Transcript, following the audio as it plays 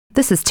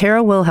This is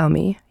Tara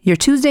Wilhelmy, your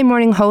Tuesday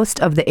morning host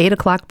of the 8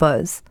 o'clock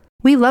Buzz.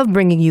 We love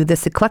bringing you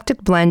this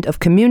eclectic blend of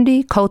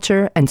community,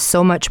 culture, and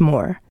so much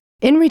more.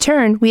 In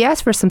return, we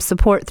ask for some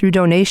support through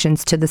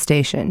donations to the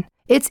station.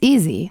 It's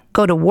easy.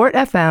 Go to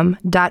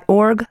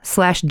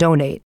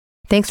wartfm.org/donate.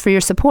 Thanks for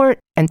your support,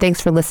 and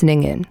thanks for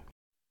listening in.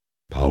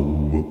 Power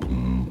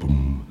boom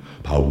boom,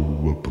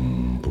 power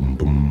boom boom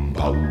boom,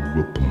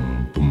 power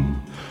boom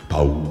boom,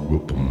 power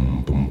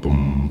boom boom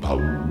boom,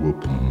 power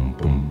boom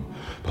boom,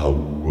 power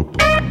boom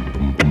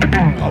boom boom,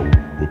 power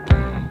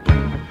boom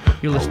boom.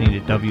 You're listening to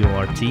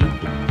WRT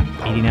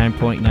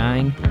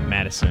 89.9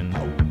 Madison.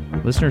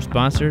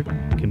 Listener-sponsored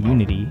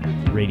community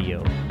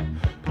radio.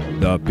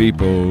 The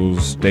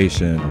People's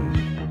Station.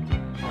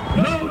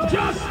 No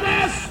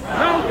justice,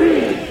 no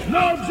peace.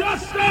 No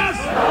justice,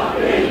 no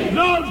peace.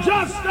 No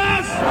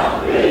justice,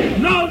 no peace.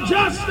 No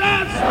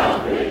justice, no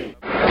peace.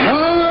 Oh,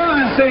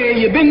 I say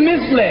you've been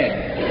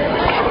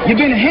misled. You've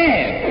been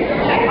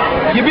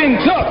had. You've been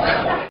took.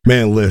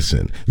 Man,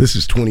 listen, this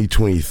is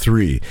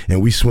 2023,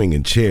 and we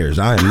swinging chairs.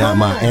 I am not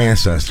my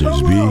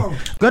ancestors, B.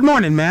 Good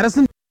morning,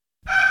 Madison.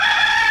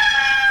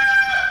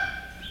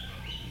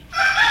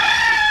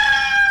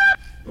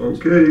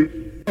 Okay.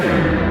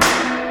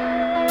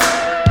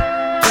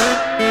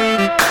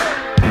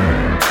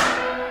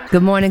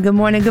 Good morning, good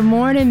morning, good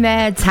morning,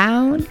 Mad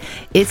Town.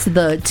 It's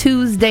the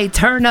Tuesday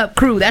Turn Up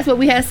Crew. That's what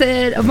we had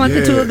said a month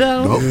or two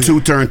ago. No,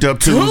 two turned up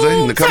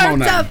Tuesday. Two Come on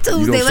turned now. up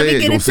Tuesday. You don't Let say me it.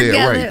 get Don't it say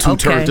together. it right. Two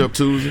Okay. turned up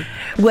Tuesday.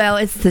 Well,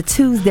 it's the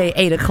Tuesday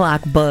 8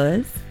 o'clock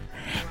Buzz.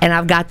 And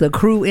I've got the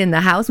crew in the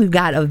house. We've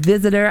got a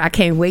visitor I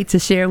can't wait to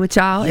share with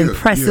y'all.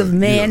 Impressive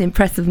man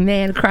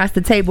across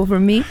the table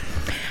from me.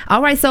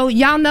 All right, so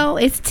y'all know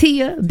it's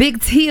Tia,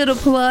 Big Tia the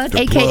Plug,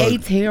 a.k.a.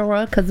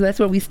 Tara, because that's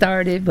where we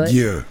started. But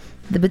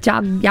but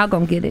y'all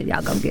gonna get it.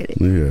 Y'all gonna get it.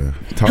 Yeah.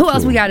 Who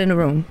else we got in the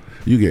room?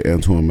 You get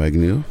Antoine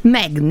McNeil.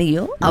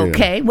 McNeil.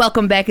 Okay. Yeah.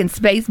 Welcome back in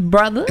space,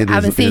 brother. I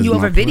haven't seen you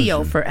over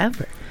video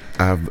forever.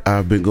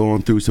 I've been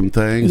going through some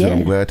things, and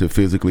I'm glad to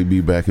physically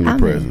be back in the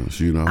presence.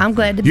 You know, I'm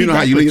glad to be. You know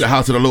back how you with leave the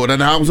house of the Lord,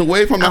 and I was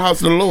away from the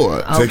house of the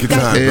Lord. Take your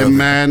time,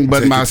 Amen.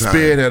 But Take my your time.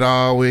 spirit had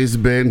always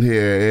been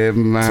here.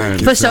 Amen.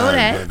 For sure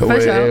that. For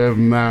sure.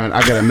 Amen.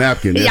 I got a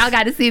napkin. Y'all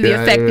got to see the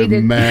effect he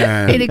did.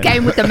 And it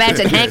came with the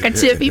matching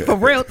handkerchief. He for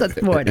real this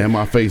morning. And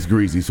my face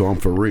greasy, so I'm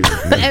for real.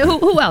 And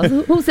who else?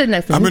 Who's sitting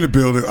next to me? I'm in the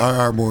building.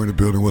 I'm more in the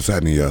building. What's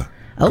happening, y'all?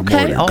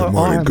 Okay.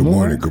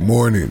 Good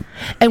morning.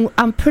 And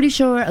I'm pretty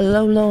sure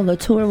Lolo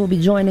Latour will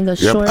be joining us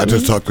shortly. I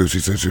just talked to her.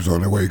 She said she was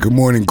on her way. Good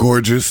morning,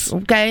 gorgeous.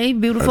 Okay,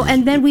 beautiful.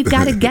 And then we've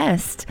got a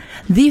guest,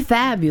 the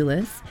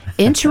fabulous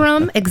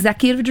interim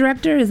executive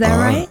director. Is that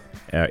right?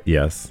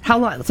 Yes. How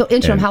long? So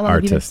interim, how long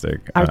artistic, have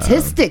you been?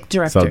 Artistic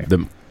director.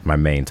 So my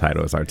main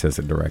title is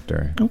artistic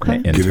director. Okay.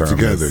 Get it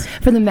together.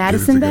 For the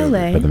Madison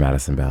Ballet. For the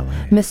Madison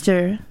Ballet.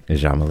 Mr.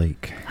 Jean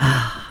Malik.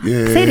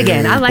 Say it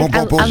again. I love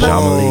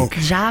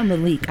Jean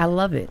Malik. I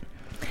love it.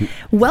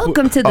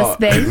 Welcome to the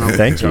space.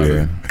 Thank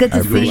you. Good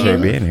to see you. I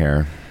appreciate being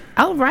here.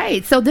 All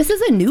right. So this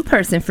is a new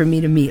person for me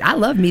to meet. I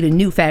love meeting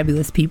new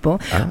fabulous people.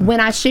 When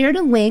I shared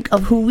a link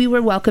of who we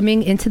were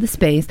welcoming into the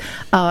space,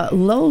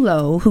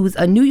 Lolo, who's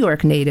a New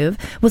York native,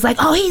 was like,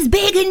 "Oh, he's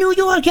big in New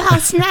York. Y'all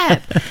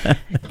snap."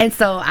 And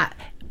so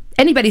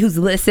anybody who's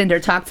listened or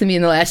talked to me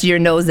in the last year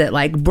knows that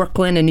like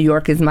Brooklyn and New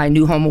York is my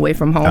new home away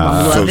from home.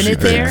 I'm loving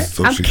it there.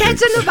 I'm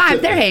catching the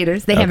vibe. They're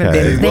haters. They haven't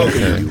been.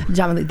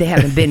 They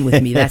haven't been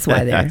with me. That's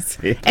why they're.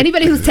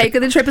 Anybody who's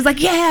taken the trip is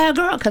like, yeah,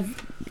 girl, because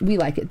we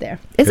like it there.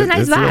 It's a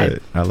nice vibe.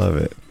 Lit. I love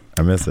it.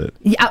 I miss it.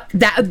 Yeah,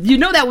 that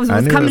was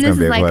coming. This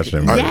is like,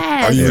 question.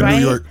 Yes, are you right? in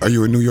New York? Are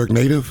you a New York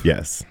native?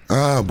 Yes.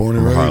 Born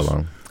and raised.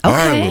 Harlem.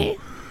 Okay.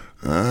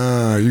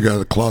 You got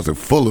a closet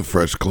full of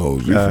fresh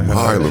clothes. You from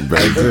Harlem,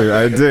 baby.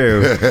 I do.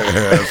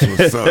 That's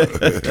what's up.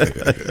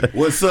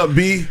 What's up,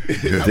 B?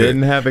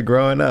 Didn't have it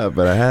growing up,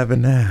 but I have it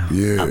now.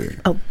 Yeah.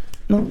 Oh,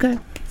 okay.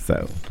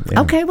 So,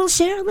 yeah. Okay, well,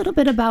 share a little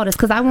bit about us,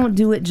 because I won't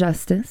do it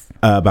justice.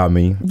 About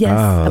me? Yes,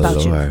 about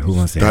Lord. you. Who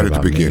wants to Start hear at the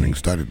about beginning. me?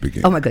 Start at the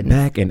beginning. Oh, my goodness.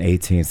 Back in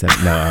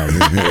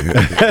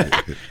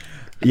 1870.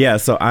 Yeah,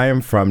 so I am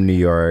from New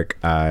York.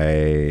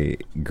 I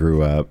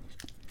grew up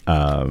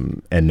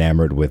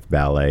enamored with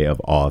ballet of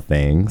all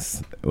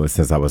things.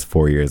 Since I was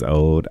 4 years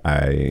old,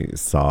 I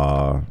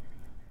saw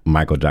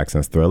Michael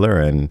Jackson's Thriller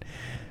and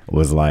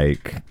was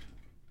like,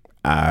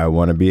 I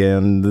want to be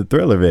in the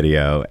Thriller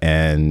video.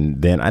 And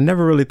then I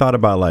never really thought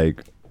about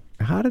like,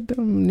 how did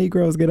them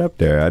Negroes get up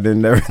there? I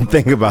didn't ever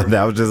think about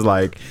that. I was just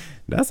like,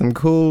 that's some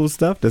cool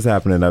stuff that's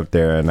happening up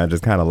there. And I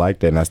just kind of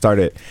liked it. And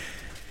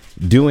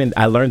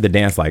I learned the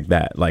dance like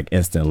that, like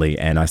instantly.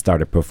 And I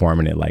started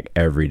performing it like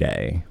every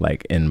day,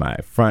 like in my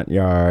front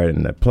yard,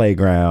 in the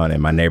playground.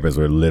 And my neighbors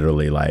were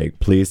literally like,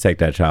 please take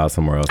that child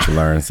somewhere else to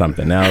learn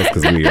something else,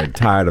 because we are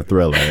tired of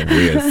Thriller.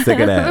 We are sick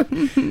of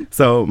that.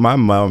 So my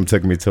mom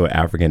took me to an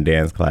African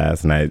dance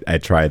class, and I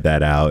tried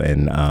that out.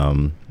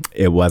 And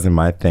it wasn't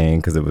my thing,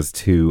 because it was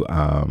too,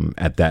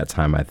 at that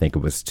time, I think it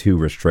was too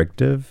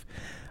restrictive.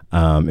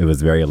 It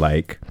was very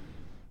like,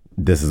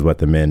 this is what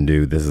the men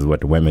do, this is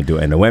what the women do.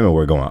 And the women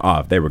were going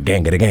off. They were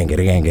gang, get a gang, get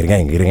a gang, get a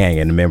gang, get a gang.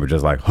 And the men were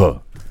just like, huh.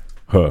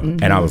 huh.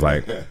 And I was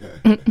like,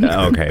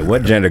 okay,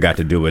 what gender got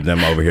to do with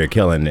them over here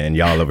killing and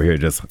y'all over here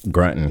just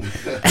grunting?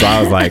 So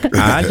I was like,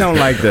 I don't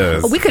like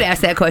this. We could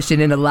ask that question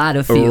in a lot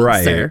of fields,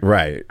 Right, sir.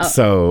 right.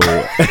 So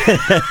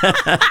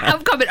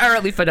I'm coming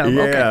early for them.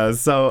 yeah, Okay.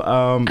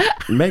 so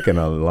making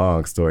a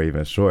long story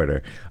even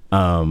shorter,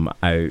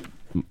 I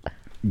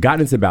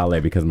got into ballet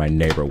because my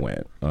neighbor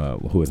went,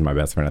 who was my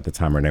best friend at the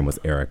time. Her name was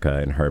Erica,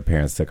 and her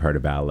parents took her to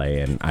ballet,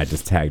 and I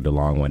just tagged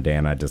along one day,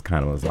 and I just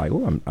kind of was like,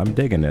 oh, I'm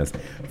digging this.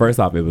 First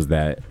off, it was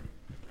that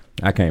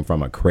I came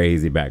from a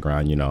crazy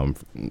background. You know,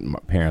 my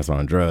parents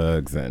on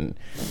drugs, and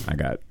I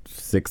got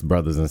 6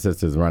 brothers and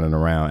sisters running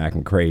around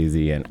acting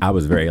crazy, and I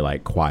was very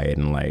like quiet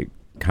and like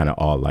kind of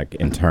all like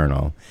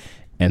internal.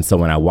 And so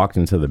when I walked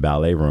into the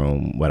ballet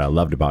room, what I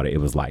loved about it, it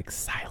was like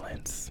silence.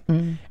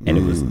 And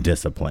it was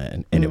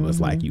discipline. And it was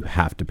like, you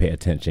have to pay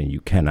attention.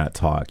 You cannot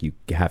talk. You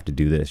have to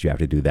do this. You have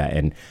to do that.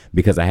 And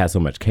because I had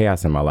so much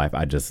chaos in my life,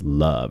 I just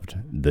loved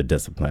the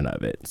discipline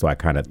of it. So I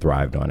kind of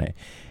thrived on it.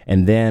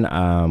 And then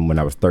when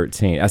I was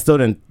 13, I still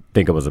didn't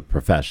think it was a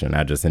profession.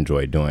 I just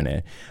enjoyed doing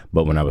it.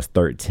 But when I was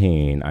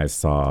 13, I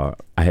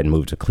had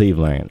moved to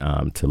Cleveland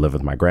to live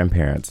with my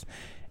grandparents.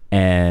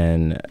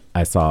 And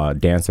I saw a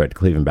dancer at the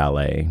Cleveland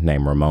Ballet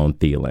named Ramon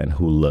Thielen,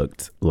 who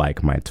looked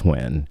like my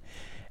twin.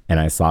 And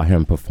I saw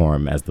him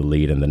perform as the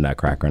lead in the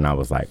Nutcracker, and I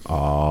was like,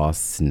 oh,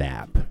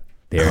 snap.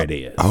 There it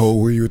is. How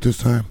old were you at this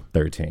time?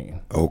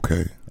 13.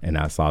 Okay. And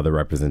I saw the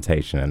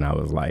representation, and I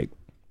was like,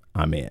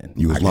 I'm in.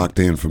 You was locked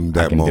in from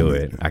that moment. I can do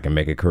it. I can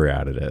make a career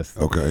out of this.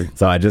 Okay.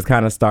 So I just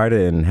kind of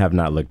started and have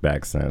not looked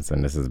back since,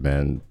 and this has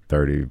been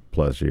 30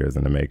 plus years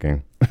in the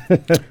making.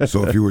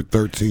 So if you were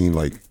 13,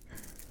 like,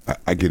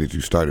 I get it,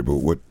 you started, but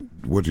what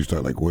did you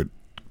start? Like,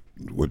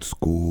 what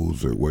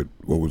schools or what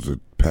was the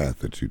path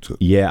that you took?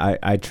 Yeah,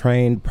 I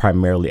trained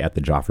primarily at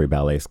the Joffrey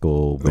Ballet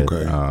School with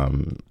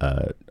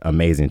an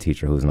amazing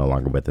teacher who's no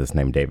longer with us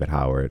named David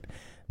Howard.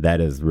 That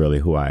is really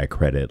who I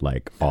accredit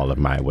like all of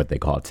my what they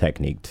call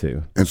technique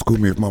to. And school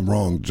me if I'm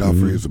wrong,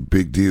 Joffrey is a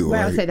big deal,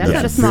 right? I would say that's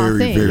not a small very,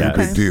 thing. Very Yes.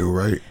 big deal,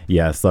 right?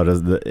 Yeah, so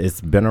it's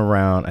been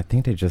around, I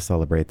think they just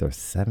celebrate their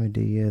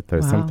 70th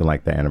or something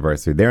like that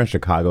anniversary. They're in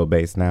Chicago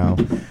based now,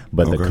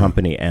 but the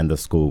company and the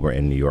school were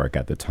in New York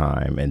at the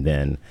time. And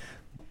then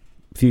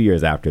a few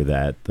years after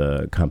that,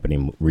 the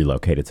company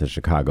relocated to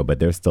Chicago, but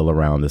they're still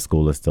around. The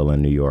school is still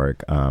in New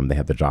York. They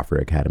have the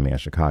Joffrey Academy in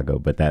Chicago,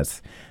 but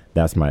that's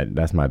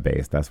my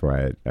base. That's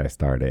where I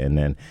started. And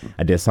then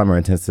I did summer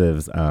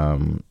intensives.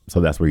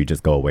 So that's where you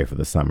just go away for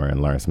the summer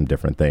and learn some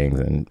different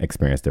things and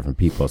experience different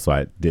people. So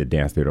I did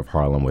Dance Theater of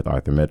Harlem with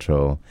Arthur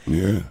Mitchell.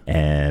 Yeah.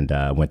 And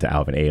went to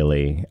Alvin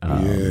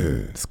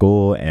Ailey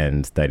school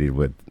and studied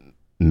with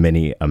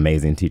many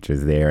amazing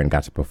teachers there and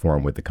got to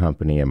perform with the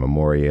company and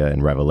Memoria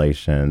and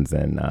Revelations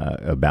and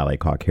a ballet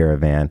called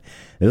Caravan.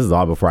 This is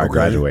all before I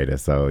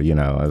graduated. So, you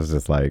know, I was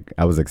just like,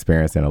 I was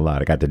experiencing a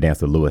lot. I got to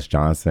dance with Louis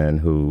Johnson,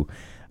 who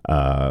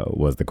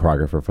was the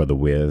choreographer for The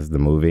Wiz, the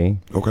movie.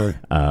 Okay.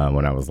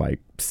 When I was like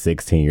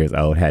 16 years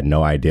old, had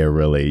no idea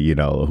really, you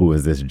know, who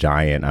is this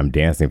giant I'm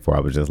dancing for.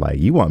 I was just like,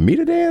 you want me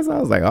to dance? I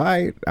was like, all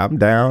right, I'm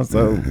down.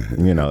 So,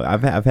 you know,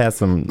 I've had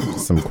some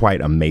quite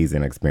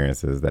amazing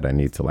experiences that I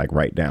need to like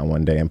write down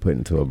one day and put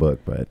into a book,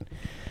 but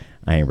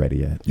I ain't ready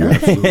yet. You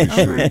absolutely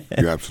should.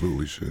 You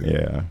absolutely should.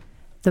 Yeah.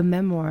 The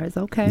memoirs,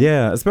 okay.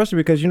 Yeah, especially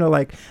because, you know,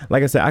 like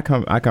I said, I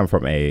come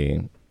from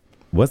a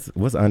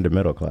what's under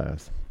middle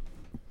class?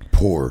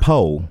 Poor.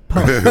 Po.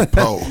 There's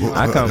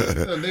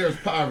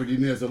poverty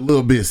and there's a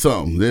little bit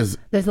something. There's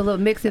a little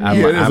mix in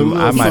there.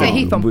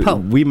 He from Po.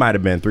 We might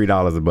have been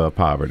 $3 above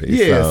poverty.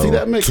 Yeah, so. see,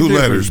 that makes 2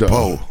 letters,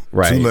 Po.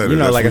 Right. 2 letters. You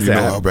know, That's like I when said,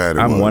 you know how bad it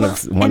I'm was. one of I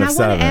seven. want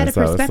to add a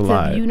so it's a perspective.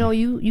 lot. You know,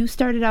 you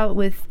started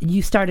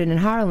in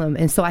Harlem,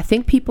 and so I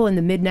think people in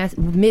the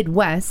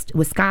Midwest,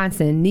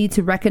 Wisconsin, need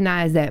to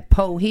recognize that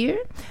Po here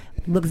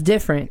looks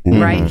different,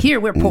 right? Here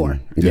we're poor.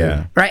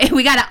 Yeah. Right?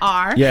 We got an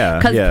R. Yeah.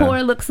 Because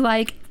poor looks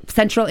like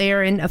central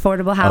air and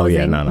affordable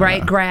housing,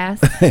 right? Grass.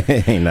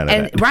 Ain't none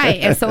of that. Right.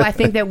 And so I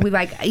think that we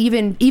like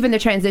even the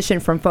transition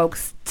from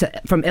folks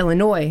from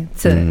Illinois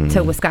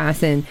to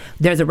Wisconsin,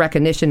 there's a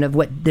recognition of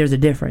there's a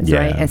difference,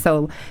 right? And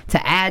so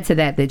to add to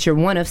that you're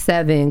one of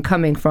 7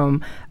 coming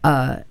from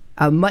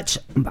a much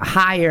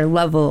higher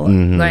level,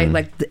 right?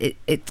 Like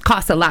it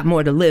costs a lot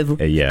more to live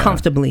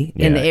comfortably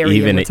in the area.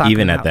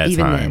 Even at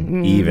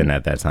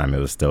that time, it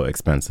was still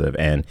expensive.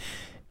 And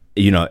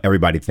you know,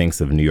 everybody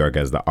thinks of New York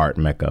as the art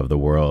mecca of the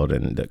world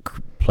and the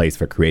place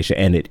for creation,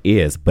 and it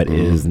is, but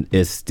it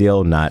is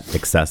still not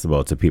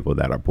accessible to people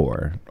that are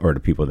poor or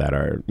to people that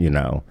are, you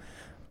know,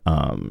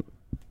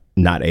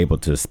 not able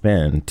to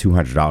spend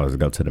 $200 to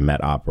go to the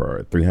Met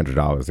Opera or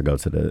 $300 to go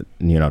to the,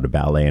 you know, the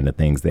ballet and the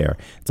things there.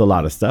 It's a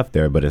lot of stuff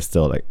there, but it's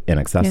still like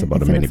inaccessible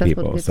to many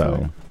people.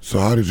 So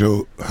how did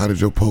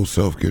your post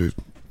self get it?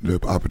 The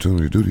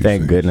opportunity to do these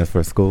Thank things. goodness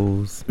for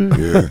schools.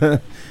 Yeah.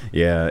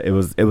 Yeah, it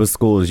was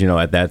schools, you know,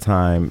 at that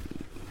time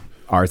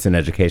arts and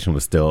education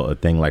was still a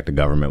thing, like the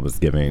government was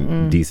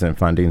giving decent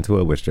funding to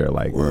it, which they're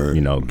like,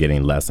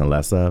 getting less and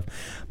less of.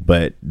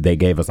 But they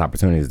gave us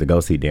opportunities to go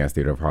see Dance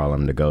Theater of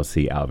Harlem, to go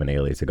see Alvin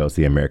Ailey, to go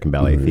see American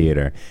Ballet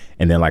Theater.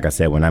 And then, like I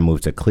said, when I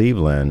moved to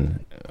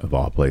Cleveland, of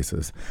all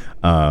places,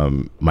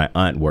 my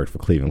aunt worked for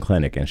Cleveland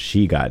Clinic, and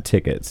she got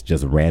tickets,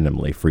 just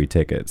randomly free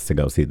tickets to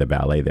go see the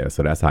ballet there.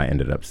 So that's how I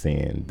ended up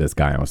seeing this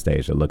guy on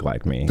stage that looked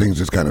like me. Things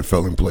just kind of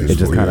fell in place. It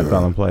just kind of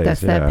fell in place.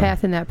 That's that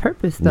path and that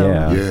purpose, though.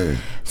 Yeah.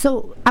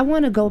 So I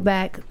want to go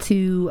back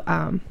to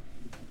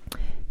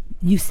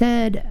you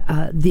said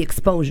the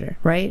exposure,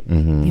 right?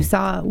 You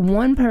saw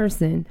one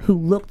person who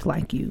looked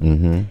like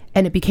you,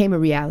 and it became a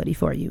reality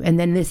for you. And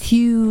then this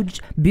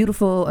huge,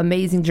 beautiful,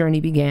 amazing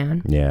journey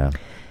began. Yeah.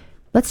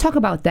 Let's talk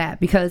about that,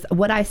 because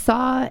what I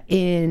saw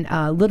in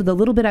the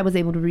little bit I was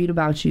able to read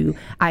about you,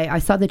 I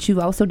saw that you've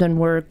also done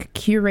work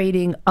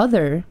curating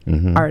other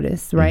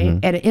artists, right,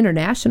 at an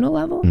international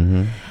level,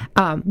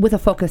 with a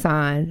focus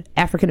on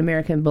African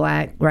American,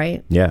 Black,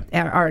 right,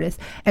 artists.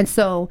 And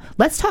so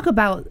let's talk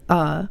about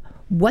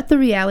what the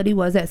reality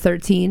was at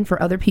 13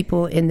 for other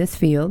people in this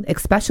field,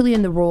 especially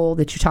in the role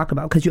that you talk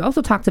about, because you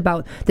also talked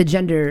about the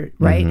gender,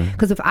 right?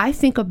 Because if I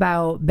think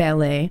about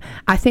ballet,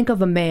 I think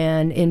of a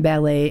man in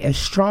ballet as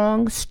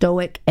strong,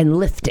 stoic, and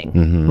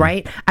lifting,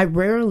 right?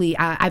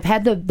 I've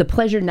had the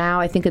pleasure now,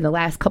 I think in the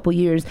last couple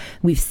years,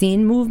 we've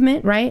seen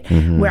movement, right?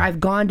 Where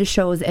I've gone to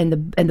shows and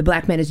the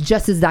Black man is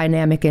just as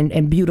dynamic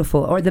and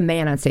beautiful, or the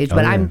man on stage,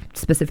 but I'm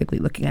specifically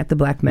looking at the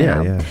Black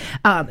man.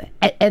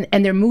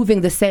 And they're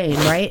moving the same,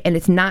 right? And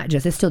it's not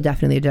just, it's still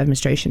definitely a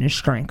demonstration of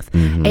strength.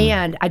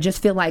 And I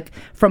just feel like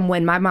from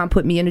when my mom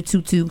put me in a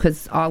tutu,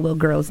 because all little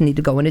girls need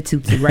to go in a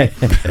tutu, right?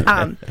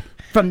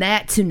 From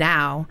that to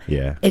now,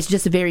 it's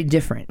just very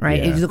different,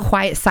 right? It's a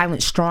quiet,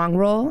 silent, strong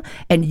role.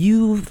 And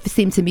you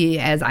seem to me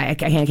as, I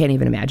can't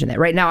even imagine that.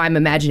 Right now I'm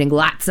imagining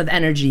lots of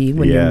energy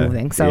when you're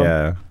moving.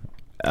 So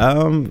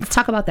let's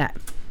talk about that.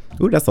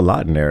 Ooh, that's a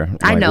lot in there.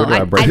 I know. Where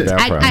do I break it down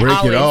from?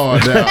 Break it all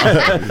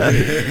down.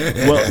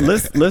 Well,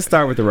 let's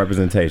start with the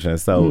representation.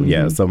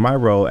 So so my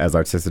role as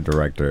artistic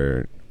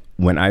director,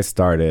 when I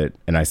started,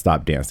 and I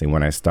stopped dancing,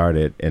 when I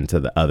started into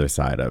the other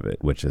side of it,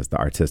 which is the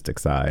artistic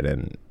side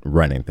and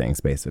running things,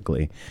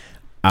 basically,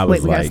 I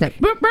was like, okay,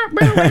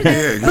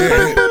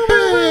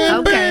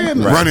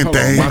 running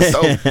things.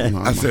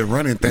 I said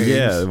running things.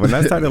 Yeah, when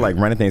I started like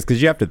running things,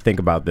 because you have to think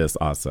about this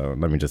also.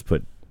 Let me just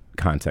put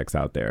context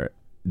out there.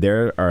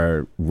 There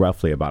are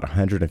roughly about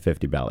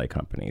 150 ballet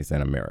companies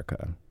in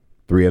America.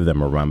 3 of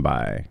them are run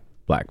by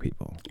Black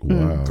people.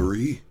 Wow.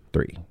 3?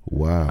 3.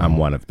 Wow. I'm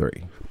one of 3.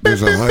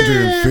 There's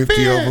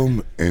 150 of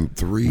them and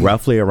 3?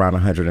 Roughly around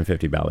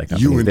 150 ballet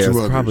companies. You and There's 2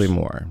 others. probably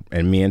more.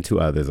 And me and 2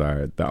 others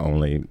are the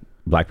only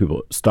Black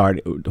people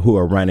who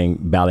are running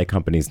ballet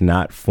companies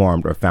not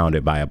formed or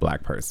founded by a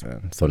Black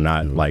person. So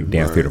not like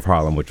Dance Theater of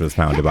Harlem, which was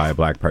founded by a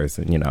Black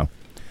person,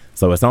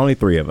 So it's only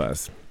 3 of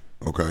us.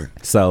 Okay.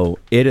 So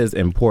it is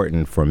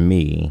important for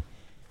me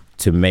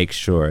to make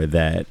sure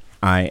that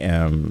I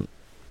am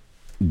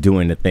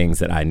doing the things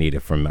that I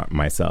needed from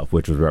myself,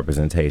 which was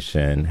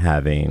representation,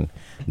 having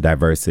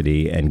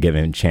diversity, and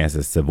giving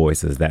chances to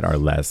voices that are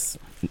less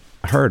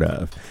heard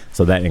of.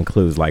 So that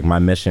includes, like, my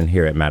mission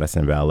here at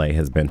Madison Ballet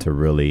has been to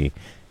really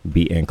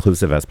be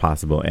inclusive as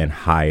possible and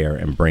hire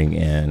and bring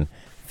in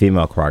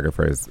female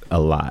choreographers a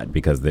lot,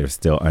 because they're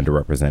still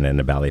underrepresented in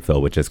the ballet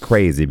field, which is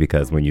crazy,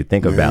 because when you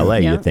think of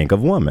ballet, you think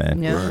of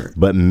women.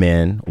 But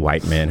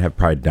white men have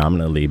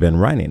predominantly been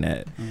running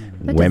it.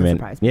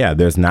 Women,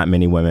 there's not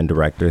many women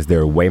directors. There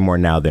are way more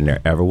now than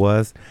there ever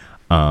was.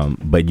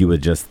 But you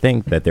would just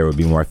think that there would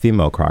be more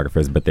female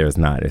choreographers, but there's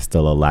not. There's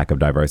still a lack of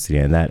diversity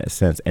in that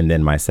sense. And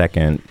then my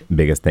second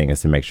biggest thing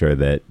is to make sure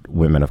that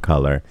women of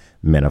color,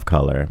 men of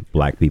color,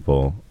 Black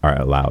people are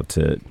allowed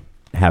to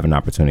have an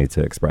opportunity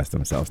to express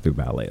themselves through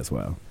ballet as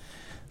well.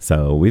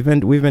 So we've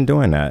been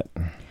doing that.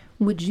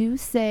 Would you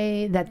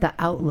say that the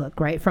outlook,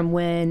 right, from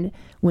when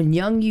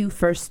young you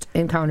first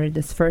encountered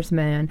this first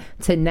man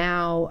to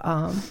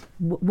now,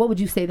 what would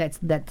you say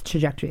that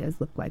trajectory has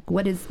looked like?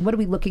 What are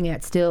we looking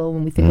at still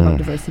when we think about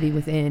diversity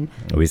within?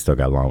 We still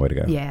got a long way to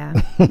go. Yeah.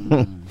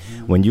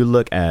 When you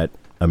look at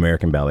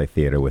American Ballet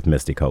Theater with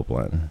Misty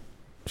Copeland,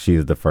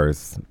 she's the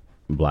first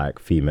Black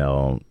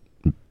female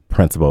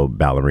principal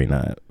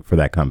ballerina for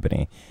that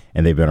company,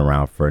 and they've been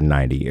around for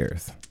 90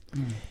 years.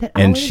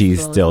 And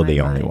she's still the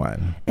only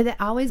one. And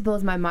that always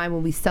blows my mind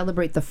when we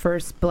celebrate the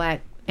first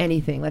Black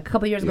anything. Like a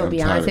couple years ago,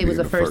 Beyonce was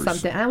the first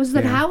something. And I was just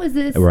like, how is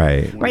this?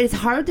 Right. It's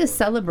hard to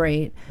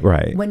celebrate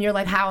when you're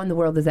like, how in the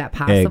world is that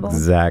possible?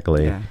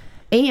 Exactly. Yeah.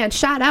 And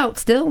shout out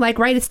still, like,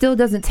 right, it still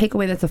doesn't take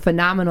away that's a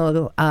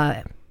phenomenal,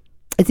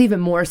 it's even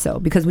more so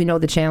because we know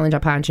the challenge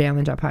upon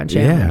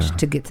challenge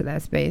to get to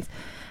that space.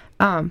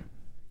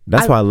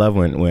 That's why I love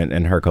when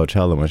in her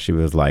Coachella, when she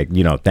was like,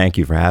 thank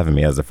you for having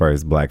me as the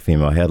first Black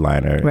female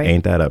headliner. Right.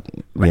 Ain't that a,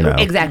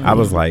 Exactly. I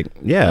was like,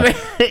 yeah.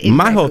 Exactly.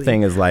 My whole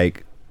thing is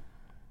like,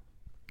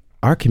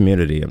 our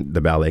community,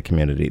 the ballet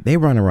community, they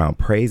run around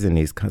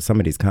praising some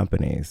of these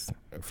companies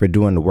for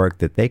doing the work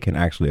that they can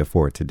actually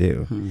afford to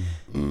do.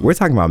 We're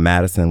talking about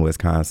Madison,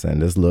 Wisconsin,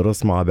 this little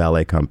small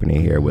ballet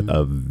company here with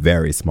a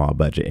very small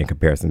budget in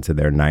comparison to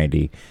their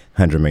 $90,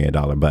 $100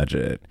 million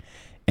budget.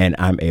 And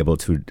I'm able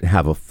to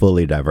have a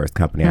fully diverse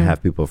company. I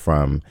have people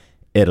from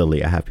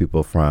Italy. I have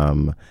people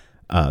from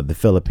the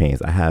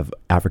Philippines. I have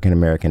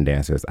African-American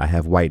dancers. I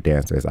have white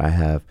dancers. I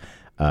have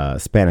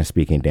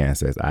Spanish-speaking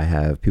dancers. I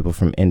have people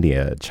from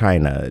India,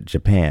 China,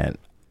 Japan.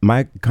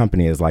 My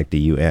company is like the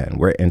UN.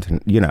 We're it's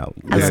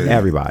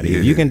everybody.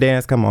 If you can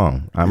dance, come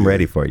on. I'm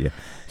ready for you.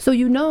 So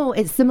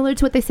it's similar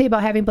to what they say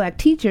about having black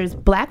teachers.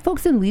 Black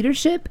folks in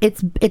leadership,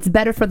 it's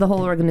better for the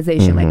whole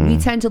organization. Like we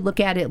tend to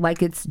look at it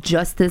like it's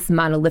just this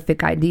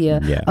monolithic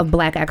idea of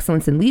black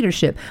excellence in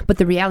leadership. But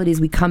the reality is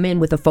we come in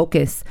with a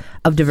focus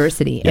of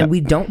diversity and we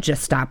don't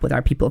just stop with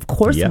our people. Of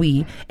course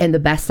we, and the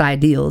best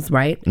ideals,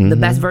 right? The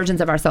best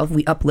versions of ourselves,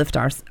 we uplift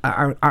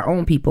our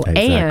own people.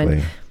 Exactly.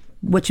 And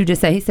what you just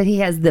said, he said he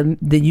has the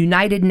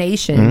United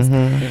Nations.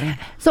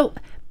 So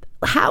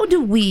how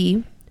do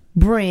we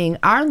bring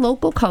our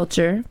local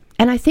culture,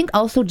 and I think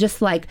also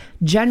just like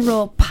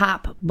general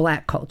pop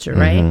black culture,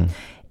 right,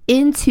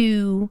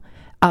 into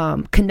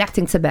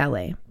connecting to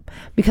ballet?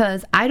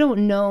 Because I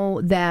don't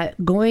know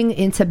that going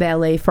into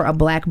ballet for a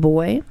black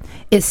boy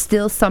is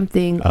still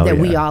something that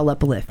we all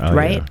uplift,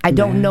 right? Yeah. I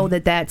don't know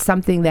that that's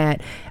something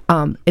that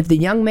if the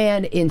young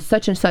man in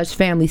such and such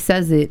family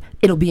says it,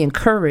 it'll be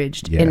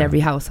encouraged in every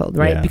household,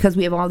 right? Yeah. Because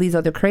we have all these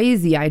other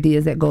crazy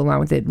ideas that go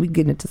along with it. We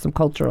get into some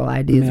cultural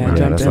ideas.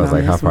 That sounds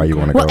like how far you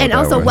want to go. And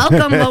also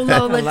welcome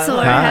Lolo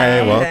Latour.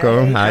 Hi,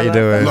 welcome. How you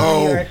doing?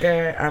 New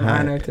Yorker. I'm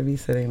honored to be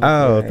sitting with you.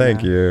 Oh,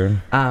 thank you.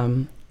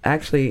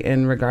 Actually,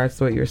 in regards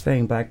to what you're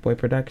saying, Black Boy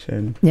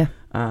Production,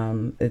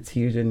 it's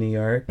huge in New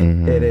York.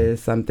 It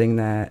is something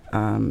that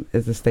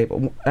is a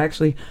staple.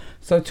 Actually,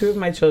 so 2 of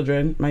my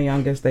children, my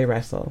youngest, they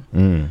wrestle.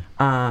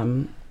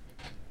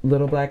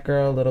 Little black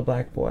girl, little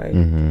black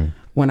boy.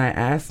 When I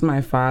asked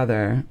my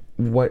father,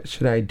 what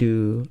should I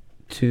do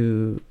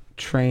to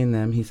train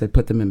them, he said,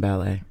 put them in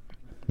ballet.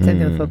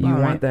 Football, you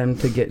want them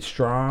to get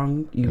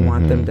strong. You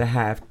want them to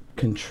have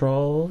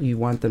control. You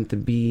want them to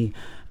be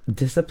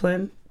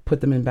disciplined. Put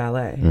them in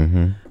ballet.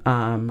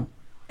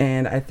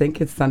 And I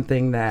think it's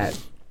something that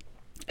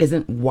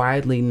isn't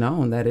widely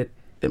known that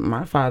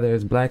my father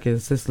is black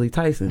as Cicely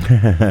Tyson.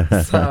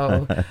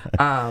 So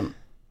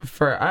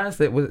for us,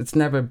 it's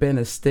never been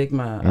a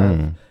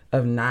stigma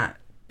of not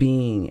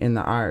being in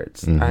the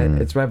arts.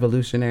 It's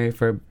revolutionary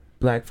for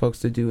black folks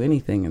to do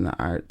anything in the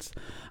arts.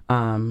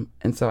 And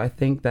so I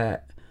think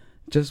that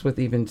just with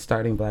even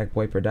starting Black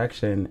Boy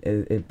Production,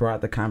 it brought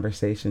the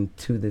conversation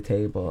to the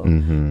table.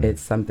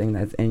 It's something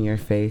that's in your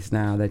face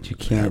now that you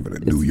can't.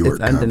 It's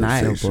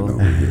undeniable.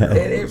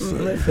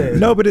 Listen.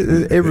 No, but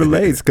it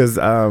relates because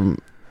to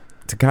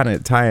kind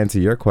of tie into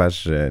your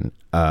question,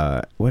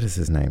 what is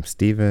his name?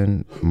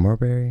 Stephen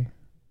Marbury?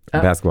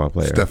 Basketball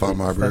player. Stephon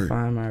Marbury.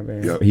 Stephon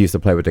Marbury. Yep. He used to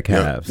play with the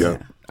Cavs.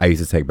 Yep. I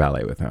used to take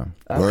ballet with him.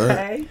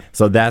 Okay.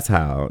 So that's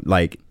how,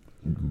 like,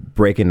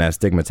 breaking that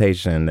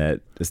stigmatization,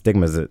 that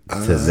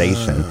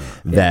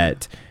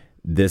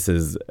this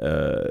is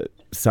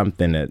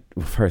something that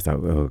first I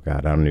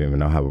don't even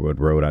know what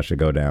road I should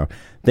go down,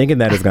 thinking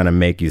that it's going to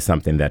make you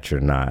something that you're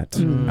not.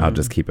 I'll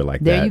just keep it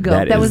like there that. You go.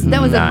 That was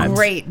a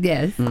great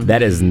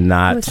That is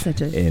not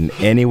in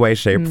any way,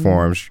 shape,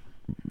 form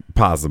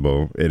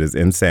possible. It is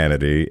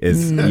insanity.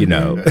 It's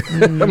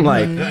I'm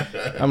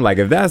like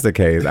if that's the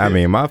case, I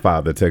mean, my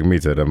father took me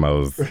to the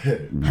most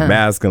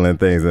masculine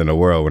things in the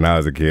world when I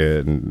was a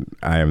kid, and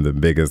I am the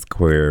biggest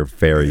queer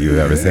fairy you've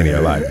ever seen in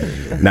your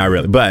life. Not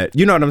really, but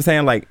you know what I'm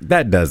saying. Like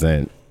that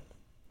doesn't.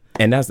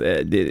 And that's,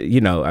 I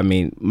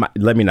mean,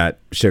 let me not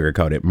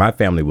sugarcoat it. My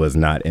family was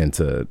not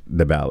into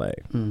the ballet.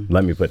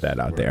 Let me put that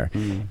out there.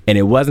 And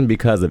it wasn't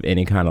because of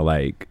any kind of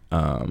like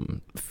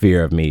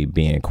fear of me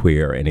being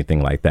queer or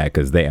anything like that,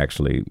 because they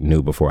actually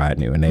knew before I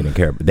knew, and they didn't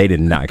care. They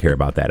did not care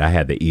about that. I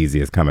had the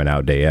easiest coming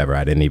out day ever.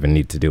 I didn't even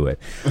need to do it.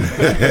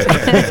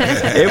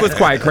 It was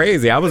quite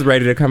crazy. I was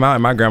ready to come out,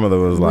 and my grandmother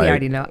was like, "We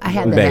already know. I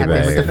had that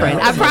happen with a friend.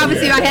 I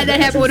promise you, I had that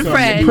happen with a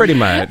friend. Pretty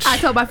much. I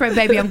told my friend,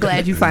 "Baby, I'm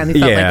glad you finally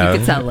felt like you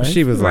could tell us."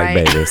 She was like,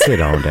 "Baby,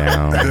 sit on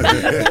down.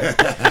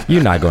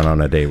 You're not going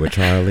on a date with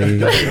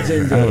Charlie."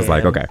 I was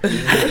like, "Okay."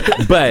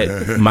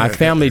 But my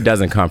family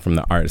doesn't come from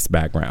the arts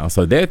background,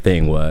 so their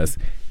thing was,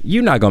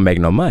 you're not gonna make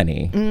no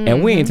money,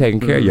 and we ain't taking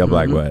care of your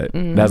black butt.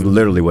 That's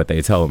literally what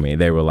they told me.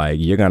 They were like,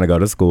 you're gonna go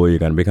to school, you're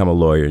gonna become a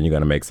lawyer, and you're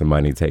gonna make some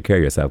money, take care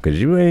of yourself,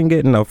 because you ain't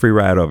getting no free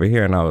ride over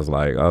here. And I was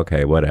like,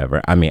 okay,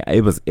 whatever. I mean,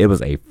 it was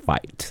a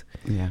fight.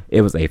 Yeah,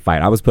 it was a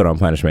fight. I was put on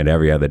punishment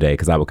every other day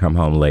because I would come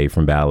home late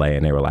from ballet,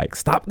 and they were like,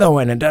 stop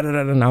going, and da da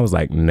da. And I was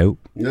like, nope,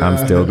 I'm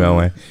still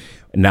going.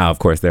 Now, of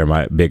course, they're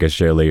my biggest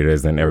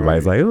cheerleaders, and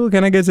everybody's like, "Oh,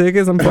 can I get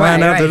tickets? I'm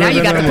flying out to." Now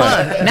you got the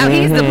plug. Now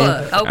he's the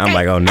plug. Okay. I'm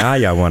like, "Oh, now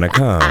y'all want to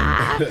come?"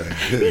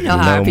 You know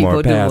how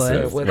people do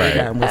it. What they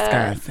got in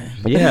Wisconsin.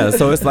 Yeah,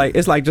 so it's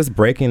like just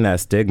breaking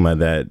that stigma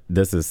that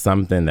this is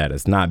something that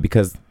it's not.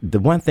 Because the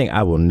one thing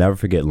I will never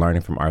forget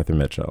learning from Arthur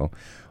Mitchell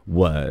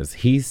was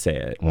he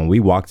said when we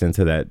walked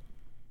into that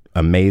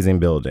amazing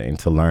building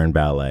to learn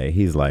ballet,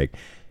 he's like,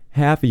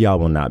 half of y'all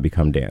will not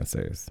become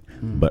dancers,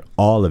 but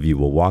all of you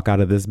will walk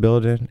out of this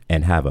building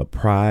and have a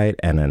pride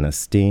and an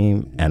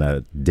esteem and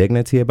a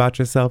dignity about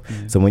yourself.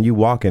 So when you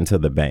walk into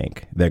the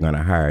bank, they're going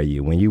to hire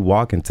you. When you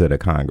walk into the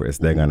Congress,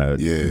 they're going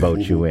to vote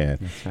you in.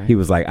 Right. He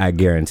was like, I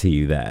guarantee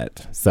you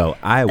that. So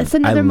it's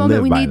another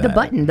moment we need that. the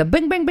button, the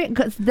bing, bing, bing,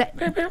 because that,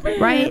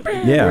 right?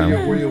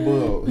 Yeah. Where your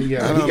bell? He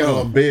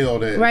got a bell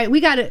that. Right,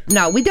 we got to,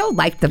 no, we don't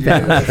like the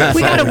bell.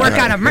 We got to work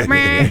on a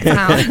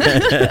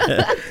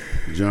sound.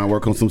 John,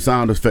 work on some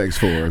sound effects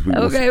for us. We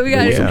Okay, want we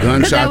got some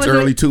gunshots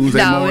early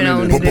Tuesday morning.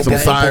 No, And put some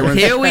sirens.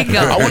 Here we go.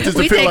 I want this to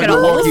We feel like taking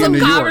a we're walking in wholesome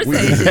New York.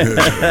 conversation.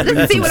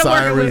 Let's see what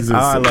I'm working with. Oh,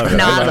 I love it.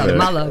 No,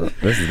 I love it.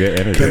 This is good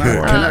energy. Can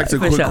I ask a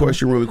for quick sure.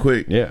 question really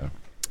quick? Yeah.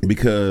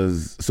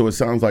 Because so it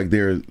sounds like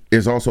there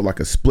is also like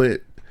a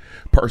split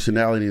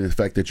personality in the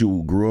fact that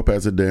you grew up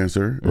as a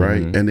dancer,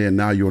 right? And then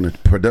now you're on the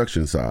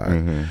production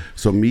side.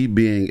 So me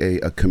being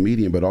a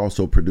comedian but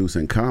also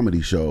producing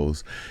comedy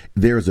shows,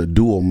 there's a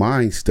dual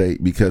mind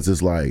state because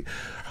it's like,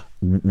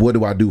 what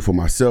do I do for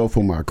myself,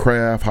 for my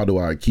craft? How do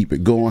I keep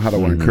it going? How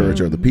do I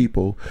encourage other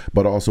people?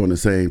 But also in the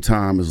same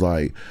time, it's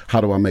like, how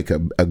do I make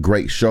a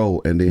great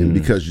show? And then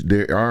because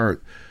there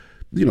are,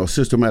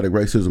 systematic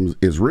racism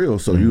is real.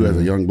 So you as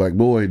a young black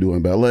boy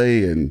doing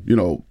ballet and,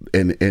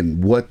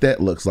 and what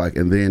that looks like.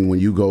 And then when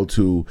you go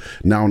to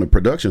now on the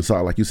production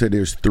side, like you said,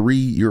 there's three,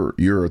 you're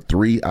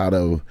 3 out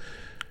of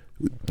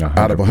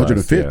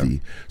 150. Plus, yeah.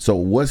 So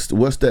what's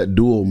that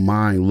dual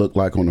mind look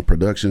like on the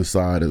production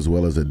side as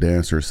well as the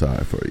dancer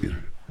side for you?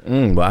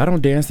 Well, I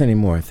don't dance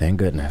anymore. Thank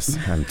goodness.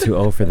 I'm too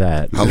old for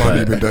that. How long have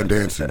you been done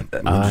dancing?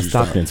 I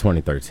stopped in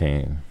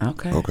 2013.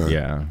 Okay.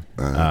 Yeah.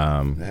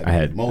 I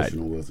had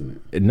emotional,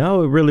 wasn't it?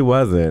 No, it really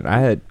wasn't. I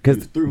had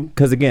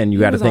because again, you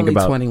got to think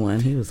about 21.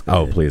 He was good.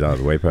 Oh, please, I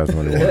was way past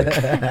 21.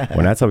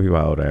 When I tell people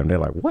how old I am, they're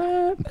like,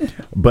 "What?"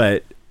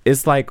 But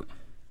it's like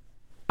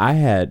I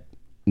had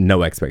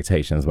no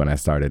expectations when I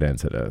started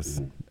into this,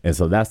 and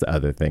so that's the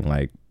other thing.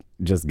 Like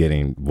just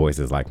getting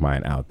voices like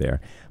mine out there.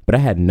 But I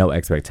had no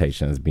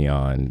expectations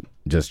beyond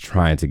just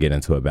trying to get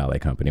into a ballet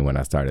company when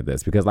I started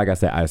this. Because like I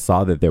said, I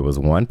saw that there was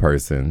one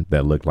person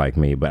that looked like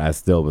me, but I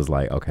still was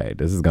like, okay,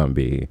 this is going to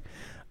be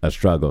a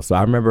struggle. So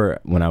I remember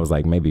when I was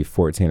like maybe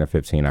 14 or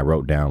 15, I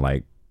wrote down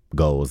like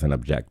goals and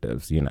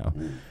objectives, and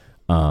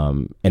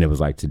it was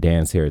like to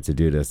dance here, to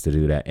do this, to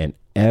do that. And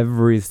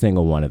every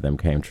single one of them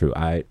came true.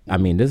 I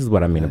mean, this is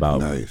what I mean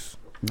about... Nice.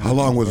 How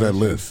long was that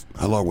list?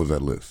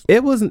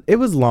 It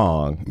was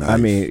long. Nice. I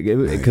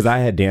mean, because I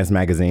had dance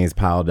magazines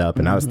piled up,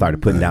 and I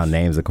started putting down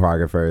names of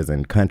choreographers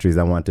and countries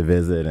I want to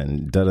visit,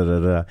 and da da da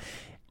da.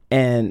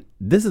 And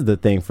this is the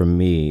thing for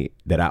me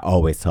that I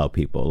always tell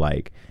people: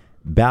 like,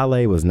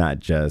 ballet was not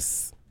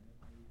just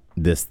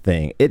this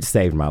thing; it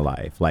saved my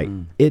life. Like,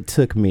 it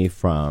took me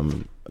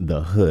from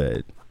the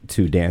hood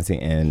to dancing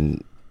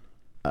in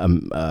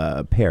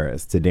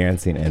Paris, to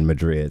dancing in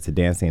Madrid, to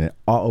dancing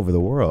all over the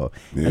world.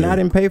 And I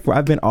didn't pay for it.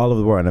 I've been all over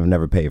the world and I've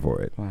never paid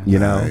for it. Wow.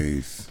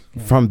 Nice.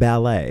 From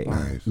ballet.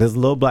 Nice. This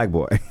little black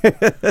boy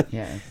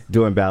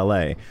doing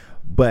ballet.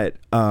 But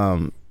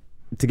to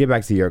get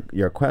back to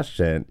your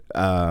question,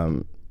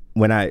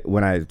 when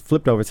I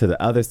flipped over to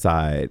the other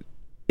side,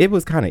 it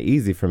was kind of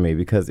easy for me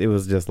because it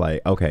was just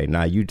like, okay,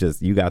 now you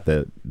got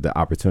the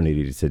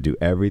opportunity to do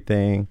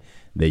everything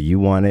that you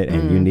wanted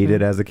and you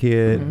needed as a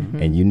kid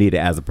and you need it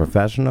as a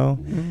professional.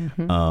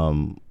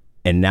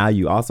 And now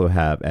you also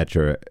have at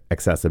your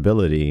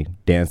accessibility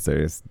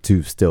dancers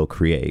to still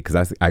create,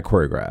 because I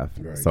choreograph.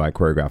 Right. So I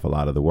choreograph a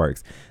lot of the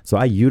works. So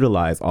I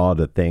utilize all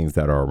the things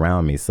that are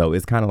around me. So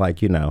it's kind of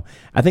like,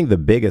 I think the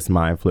biggest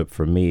mind flip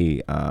for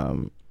me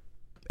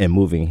and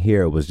moving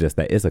here was just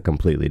that it's a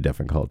completely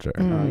different culture.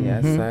 Oh,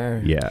 yes,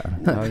 sir. Yeah.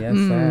 Oh, yes,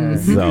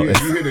 sir. So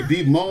you hear the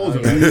deep moans.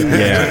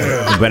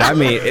 Yeah. But I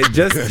mean, it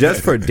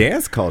just for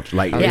dance culture,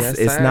 like yes,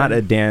 it's sir. not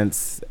a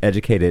dance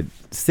educated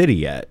city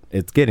yet.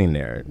 It's getting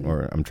there,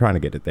 or I'm trying to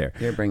get it there.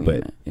 You're bringing but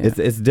it. Yeah.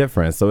 it's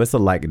different. So it's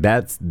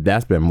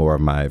that's been more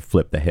of my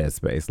flip the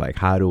headspace. Like,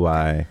 how do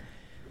I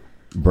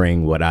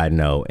bring what I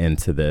know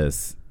into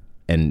this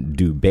and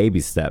do baby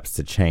steps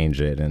to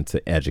change it and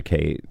to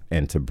educate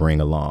and to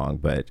bring along,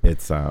 but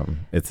it's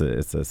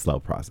a slow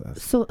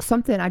process. So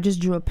something I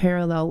just drew a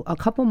parallel. A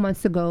couple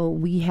months ago,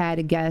 we had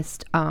a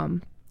guest,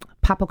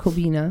 Papa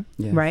Kobina,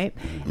 right?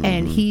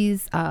 And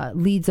he's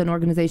leads an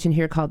organization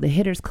here called the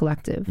Hitters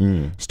Collective,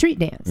 street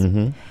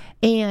dance.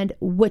 And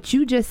what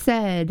you just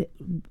said,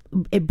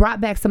 it brought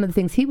back some of the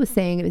things he was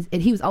saying.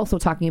 And he was also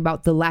talking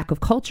about the lack of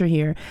culture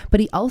here, but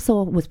he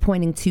also was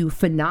pointing to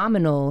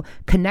phenomenal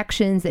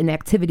connections and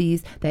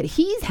activities that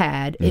he's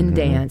had in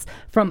dance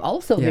from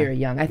also very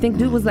young. I think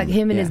dude was like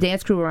him and his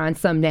dance crew were on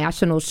some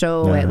national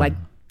show at like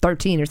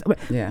 13 or something.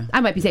 Yeah,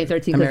 I might be saying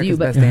 13 because you,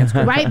 but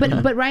right,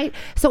 but right.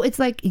 So it's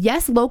like,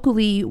 yes,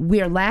 locally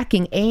we're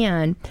lacking,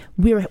 and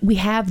we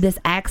have this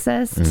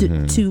access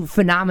to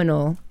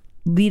phenomenal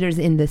leaders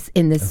in this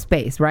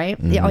space, right?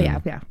 Yeah, oh yeah.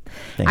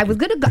 I was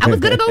gonna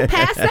go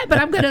past that, but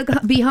I'm gonna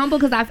be humble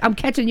because I'm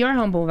catching your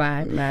humble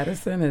vibe.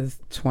 Madison is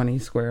 20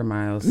 square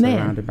miles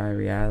surrounded by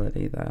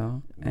reality,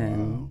 though,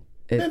 and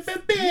it's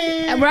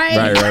right.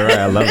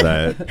 I love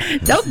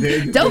that.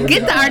 Don't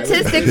get the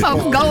artistic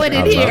folks going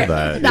in here.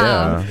 Love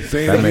that.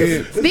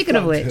 Yeah. Speaking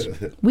of which,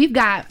 we've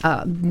got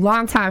a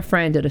longtime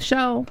friend of the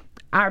show,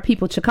 our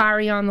people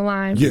Chikari, on the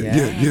line.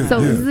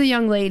 So this is a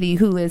young lady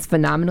who is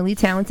phenomenally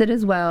talented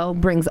as well,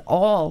 brings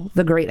all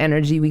the great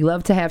energy. We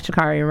love to have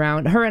Chikari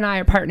around. Her and I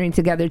are partnering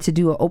together to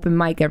do an open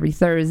mic every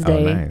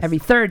Thursday, every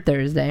third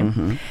Thursday.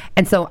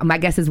 And so my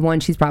guess is one,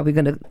 she's probably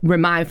going to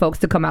remind folks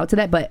to come out to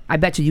that, but I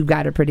bet you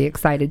got her pretty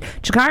excited.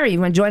 Chikari, you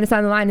want to join us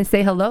on the line and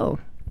say hello?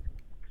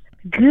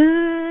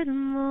 Good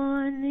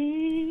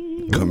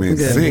morning. Come in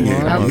singing.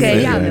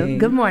 Okay, yeah.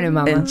 Good morning,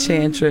 Mama.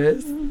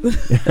 Enchantress.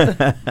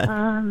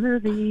 All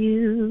of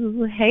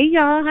you. Hey,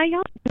 y'all. How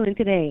y'all doing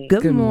today?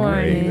 Good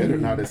morning. Better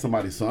now that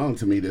somebody sung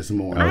to me this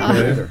morning.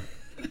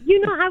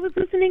 You know, I was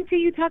listening to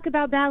you talk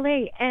about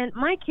ballet, and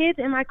my kids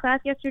in my class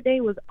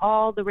yesterday was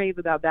all the rave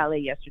about ballet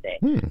yesterday.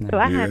 So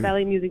I had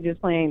ballet music just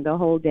playing the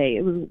whole day.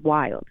 It was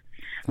wild.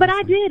 But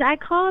I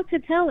called to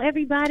tell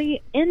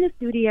everybody in the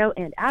studio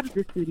and out of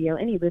the studio,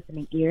 any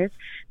listening ears,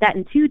 that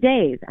in 2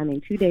 days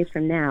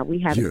from now, we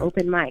have an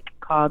open mic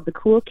called the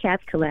Cool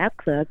Cats Collab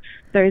Club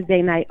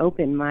Thursday night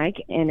open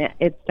mic. And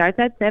it starts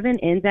at 7,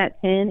 ends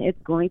at 10.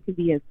 It's going to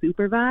be a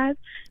super vibe.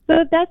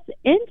 So if that's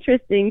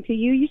interesting to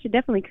you, you should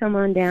definitely come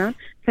on down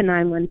to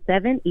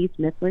 917 East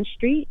Mifflin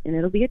Street, and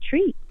it'll be a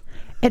treat.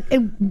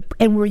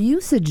 And were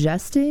you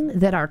suggesting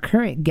that our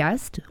current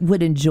guest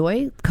would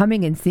enjoy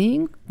coming and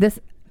seeing this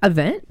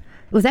event?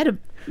 Was that an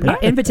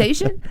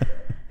invitation?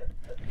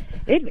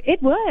 It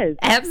was.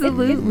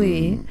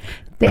 Absolutely.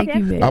 Thank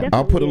you, man.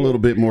 I'll put a little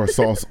bit more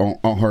sauce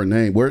on her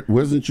name.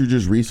 Wasn't you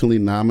just recently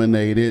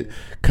nominated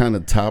kind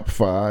of top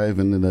 5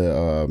 in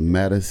the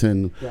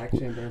Madison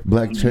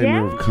Black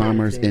Chamber of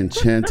Commerce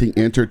Enchanting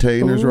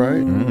Entertainers, right?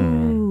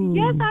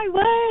 Yes, I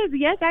was.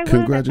 Congratulations. I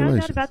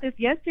found out about this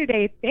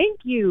yesterday. Thank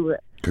you.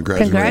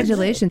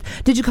 Congratulations.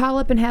 Did you call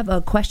up and have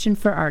a question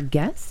for our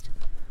guest?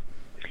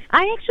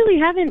 I actually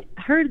haven't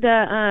heard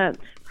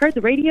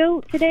the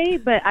radio today,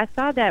 but I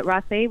saw that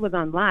Rasé was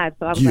on live,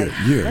 so I was like,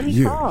 let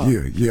me call. I'm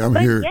here.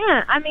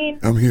 Yeah, I mean,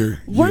 I'm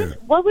here.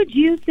 What would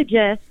you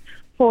suggest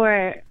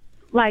for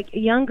like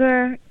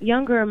younger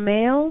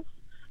males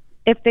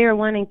if they're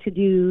wanting to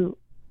do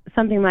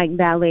something like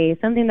ballet,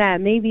 something that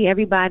maybe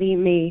everybody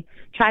may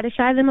try to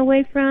shy them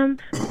away from?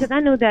 Because I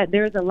know that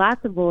there's a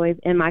lot of boys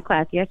in my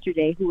class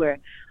yesterday who were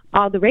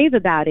all the rave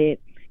about it,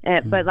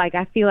 but like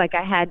I feel like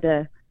I had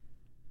to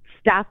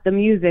stop the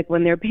music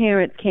when their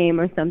parents came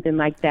or something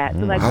like that.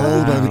 So like, how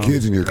old are the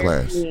kids in your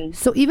class?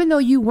 So even though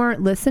you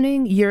weren't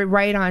listening, you're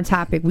right on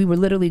topic. We were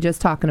literally just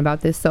talking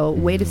about this. So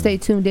way to stay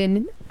tuned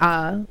in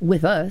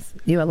with us.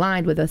 You're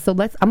aligned with us. So I'm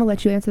gonna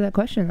let you answer that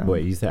question though.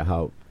 Wait, you said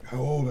how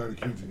old are the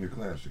kids in your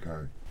class,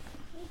 Chikari?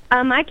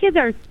 My kids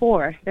are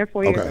 4. They're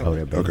 4 years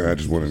old. Okay, I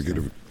just wanted to get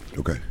it.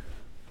 Okay.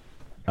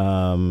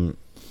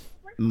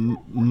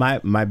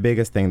 My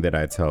biggest thing that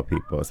I tell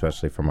people,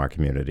 especially from our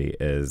community,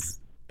 is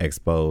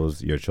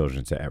expose your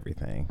children to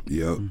everything.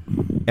 Yep.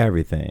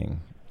 Everything.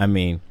 I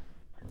mean,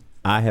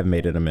 I have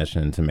made it a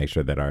mission to make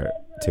sure that our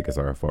tickets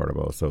are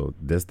affordable. So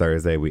this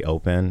Thursday we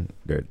open,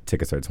 their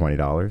tickets are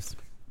 $20.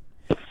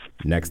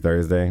 Next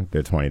Thursday,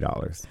 they're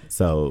 $20.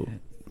 So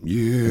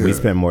we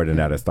spend more than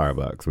that at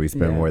Starbucks. We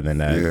spend more than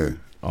that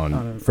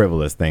on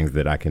frivolous things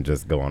that I can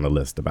just go on a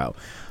list about.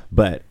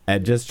 But I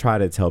just try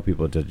to tell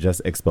people to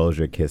just expose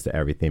your kids to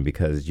everything,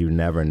 because you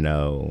never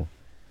know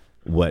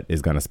what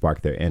is going to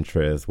spark their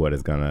interest, what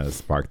is going to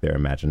spark their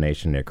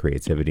imagination, their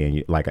creativity.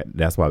 And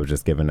that's why I was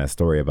just giving that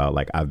story about,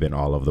 like, I've been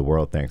all over the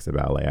world thanks to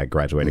ballet. I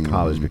graduated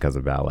college because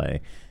of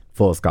ballet,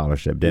 full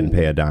scholarship, didn't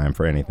pay a dime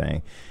for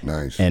anything.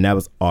 Nice. And that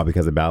was all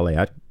because of ballet.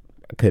 I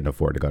couldn't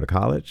afford to go to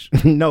college.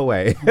 No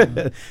way.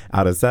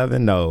 Out of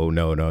 7, no,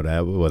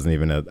 that wasn't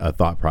even a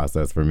thought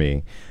process for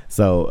me.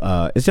 So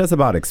it's just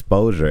about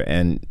exposure,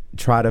 and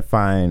try to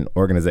find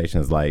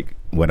organizations like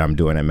what I'm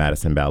doing at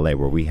Madison Ballet,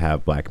 where we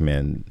have black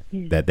men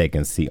that they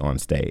can see on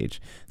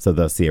stage. So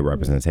they'll see a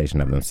representation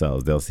of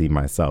themselves. They'll see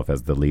myself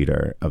as the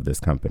leader of this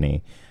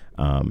company,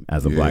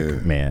 as a black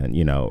man,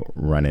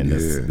 running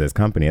this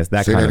company. It's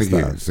that kind of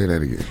stuff. Say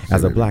that again.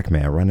 As a black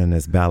man running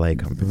this ballet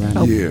company.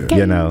 So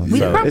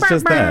it's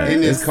just that.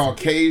 In this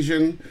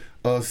Caucasian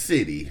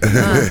city.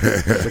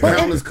 The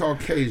countless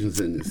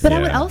Caucasians in this. But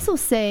I would also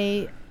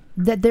say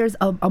that there's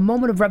a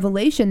moment of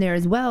revelation there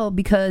as well,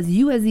 because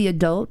you as the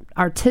adult,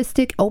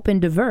 artistic,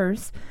 open,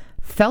 diverse,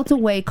 felt a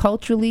way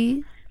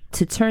culturally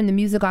to turn the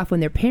music off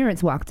when their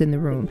parents walked in the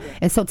room.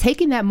 And so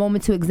taking that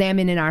moment to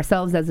examine in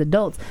ourselves as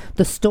adults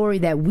the story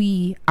that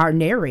we are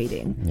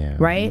narrating,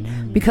 right?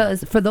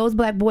 Because for those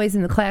black boys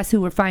in the class who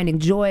were finding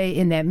joy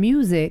in that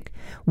music,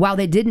 while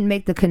they didn't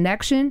make the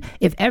connection,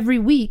 if every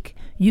week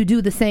you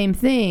do the same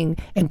thing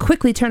and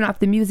quickly turn off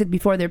the music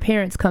before their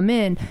parents come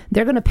in,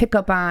 they're going to pick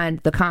up on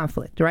the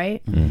conflict,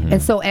 right?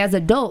 And so as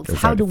adults,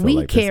 how do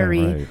we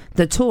carry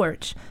the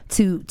torch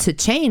to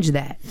change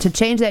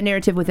that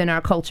narrative within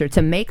our culture,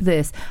 to make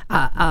this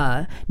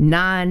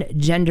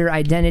non-gender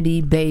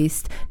identity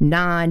based,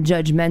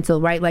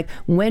 non-judgmental, right? Like,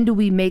 when do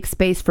we make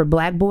space for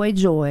Black boy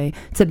joy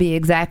to be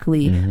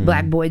exactly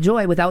Black boy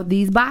joy without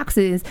these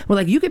boxes? We're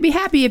like, you could be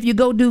happy if you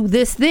go do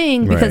this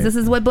thing because this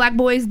is what Black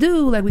boys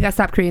do. Like, we got to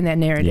stop creating that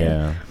narrative.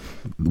 Yeah.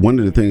 One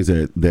of the things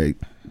that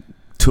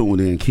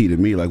tuned in key to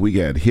me, like, we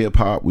got hip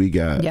hop, we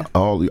got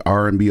all the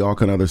R&B, all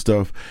kind of other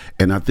stuff,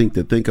 and I think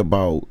to think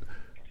about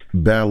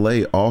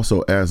ballet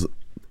also as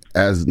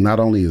not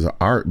only as an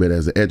art but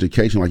as an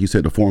education, like you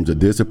said, the forms of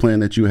discipline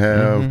that you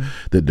have,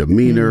 the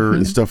demeanor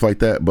and stuff like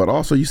that. But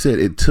also, you said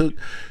it took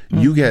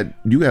you had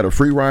a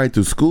free ride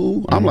to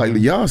school. I'm like,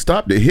 y'all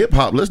stop the hip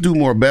hop, let's do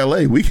more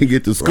ballet, we can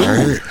get to school.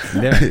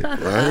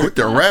 Quit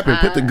the rapping,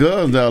 put the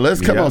guns down, let's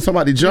come on,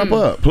 somebody jump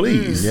up,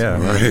 please.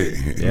 And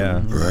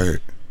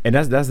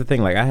that's the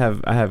thing. Like, I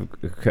have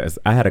because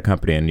I had a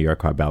company in New York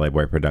called Ballet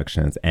Boy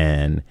Productions,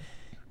 and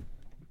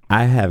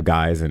I have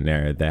guys in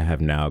there that have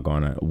now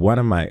gone on. One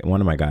of my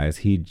guys,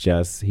 he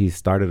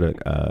started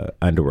a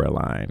underwear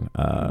line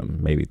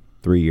maybe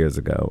 3 years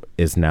ago.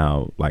 It's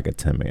now like a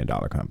 $10 million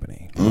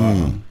company.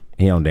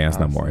 He don't dance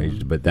no more,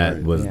 but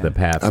that was the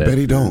path. I bet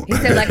he don't. He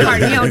said, like,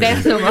 Cardi, he don't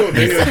dance no more.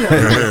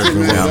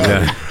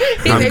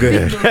 I'm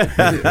good.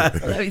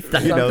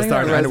 Started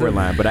an underwear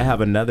line. But I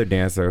have another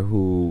dancer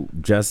who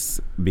just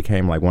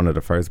became like one of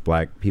the first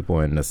Black people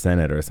in the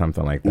Senate or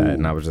something like that.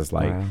 And I was just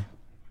like,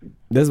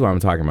 this is what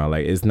I'm talking about.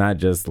 Like, it's not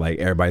just like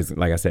everybody's,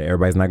 like I said,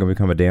 everybody's not going to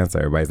become a dancer.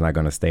 Everybody's not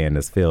going to stay in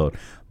this field.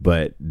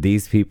 But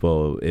these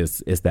people,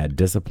 it's that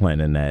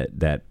discipline and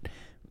that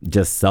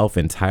just not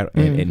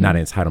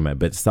entitlement,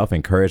 but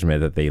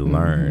self-encouragement that they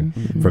learn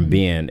from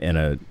being in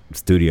a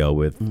studio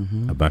with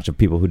a bunch of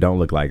people who don't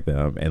look like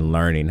them and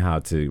learning how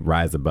to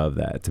rise above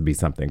that to be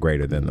something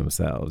greater than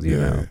themselves. You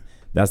know,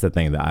 that's the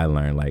thing that I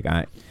learned. Like,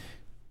 I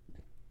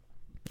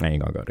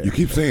ain't gonna go there. You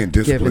keep saying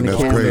discipline. That's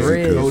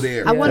crazy. Go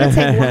there. I want to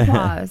take one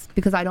pause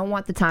because I don't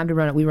want the time to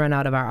run. We run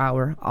out of our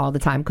hour all the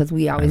time because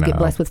we always get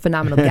blessed with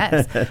phenomenal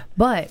guests.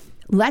 But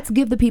let's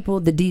give the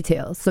people the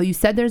details. So you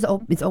said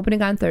it's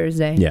opening on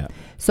Thursday. Yeah.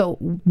 So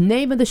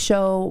name of the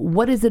show.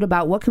 What is it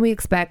about? What can we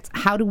expect?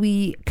 How do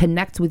we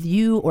connect with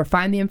you or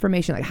find the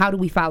information? Like, how do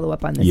we follow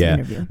up on this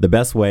interview? The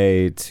best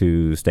way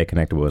to stay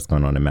connected with what's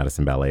going on in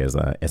Madison Ballet is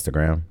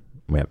Instagram.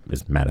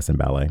 It's Madison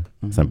Ballet.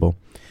 Simple.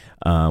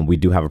 We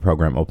do have a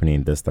program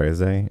opening this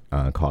Thursday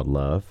called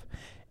Love,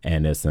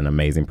 and it's an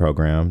amazing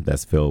program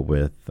that's filled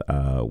with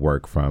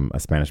work from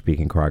a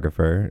Spanish-speaking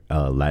choreographer,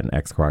 a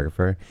Latinx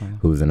choreographer,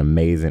 who's an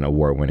amazing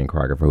award-winning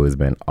choreographer who has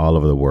been all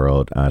over the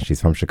world.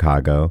 She's from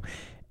Chicago,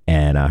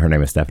 and her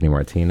name is Stephanie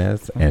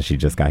Martinez, and she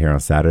just got here on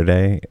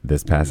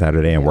this past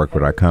Saturday, and worked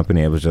with our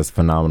company. It was just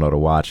phenomenal to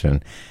watch,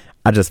 and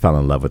I just fell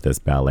in love with this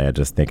ballet. I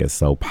just think it's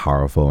so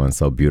powerful and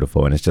so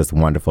beautiful, and it's just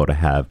wonderful to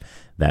have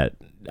that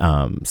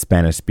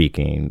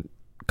Spanish-speaking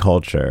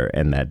culture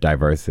and that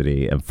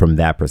diversity, and from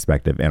that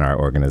perspective in our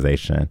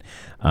organization.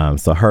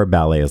 So her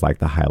ballet is like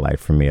the highlight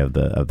for me of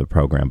the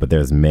program, but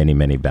there's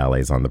many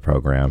ballets on the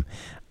program.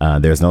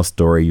 There's no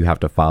story you have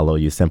to follow.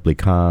 You simply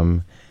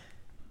come,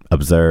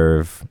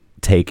 observe,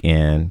 take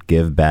in,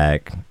 give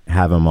back,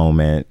 have a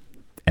moment,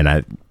 and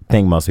I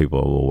think most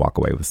people will walk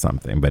away with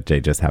something, but they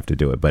just have to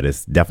do it. But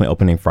it's definitely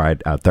opening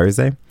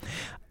Thursday.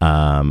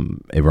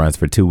 It runs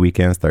for 2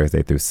 weekends,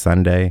 Thursday through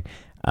Sunday.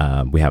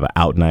 We have an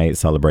out night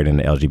celebrating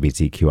the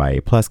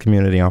LGBTQIA plus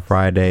community on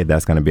Friday.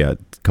 That's going to be a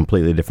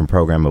completely different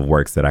program of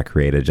works that I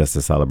created just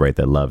to celebrate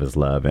that love is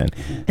love. And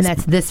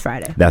that's this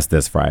Friday. That's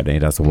this Friday.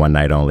 That's a one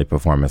night only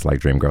performance, like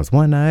Dreamgirls,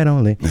 one night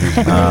only.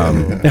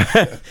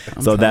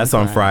 So that's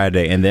on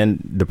Friday. And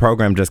then the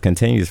program just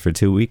continues for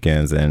 2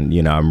 weekends. And,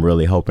 I'm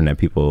really hoping that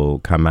people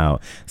come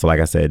out. So like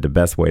I said, the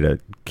best way to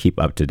keep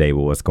up to date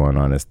with what's going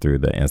on is through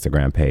the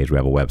Instagram page. We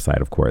have a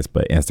website, of course,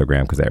 but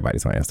Instagram, because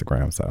everybody's on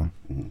Instagram. So.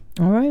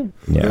 All right.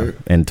 Yeah.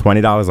 And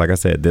 $20, like I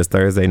said, this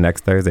Thursday,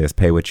 next Thursday is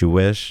pay what you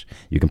wish.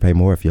 You can pay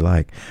more if you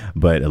like,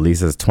 but at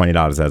least it's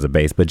 $20 as a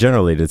base. But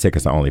generally, the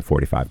tickets are only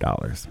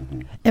 $45.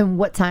 And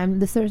what time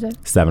this Thursday?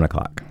 7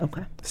 o'clock.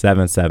 Okay.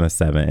 7,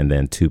 and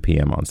then 2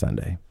 p.m. on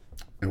Sunday.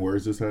 And where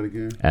is this at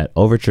again? At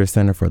Overture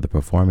Center for the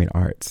Performing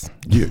Arts.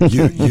 Big at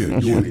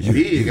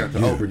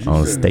the Overture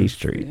on Center. State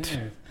Street.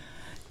 Yeah.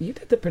 You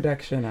did the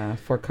production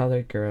for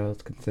Colored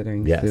Girls,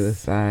 Considering Yes.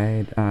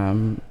 Suicide.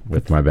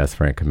 With my best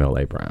friend, Camille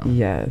A. Brown.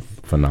 Yes.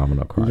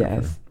 Phenomenal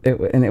choreographer.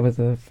 Yes. It was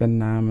a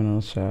phenomenal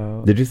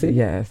show. Did you see?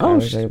 Yes. Oh, I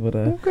was able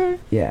to. Okay.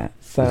 Yeah.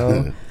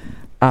 So.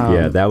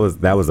 Yeah, that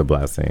was a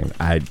blessing.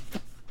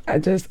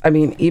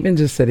 Even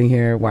just sitting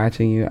here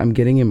watching you, I'm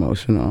getting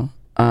emotional.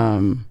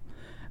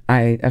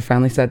 I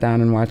finally sat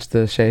down and watched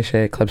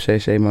the Club Shay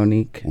Shay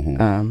Monique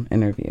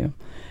interview,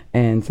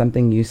 and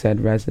something you said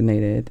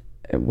resonated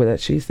that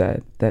she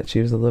said that she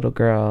was a little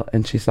girl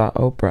and she saw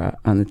Oprah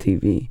on the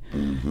TV.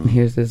 And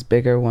here's this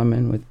bigger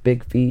woman with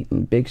big feet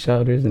and big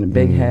shoulders and a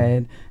big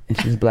head, and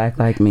she's black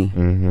like me.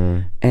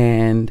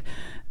 And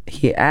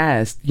he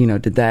asked,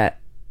 did that,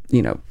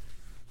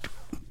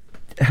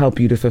 help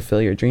you to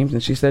fulfill your dreams?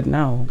 And she said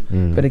no,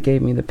 but it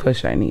gave me the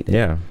push I needed.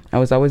 Yeah. I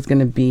was always going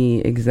to be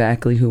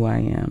exactly who I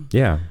am.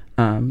 Yeah.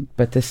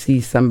 But to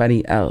see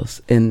somebody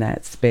else in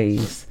that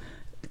space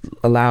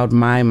allowed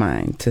my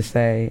mind to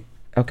say,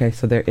 okay,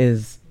 so it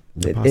is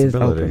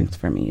open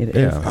for me. It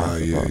is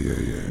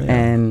possible.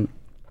 And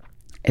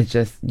it's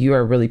just, you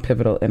are really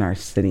pivotal in our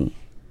city.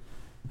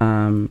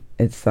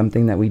 It's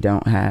something that we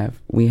don't have.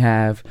 We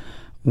have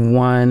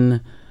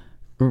one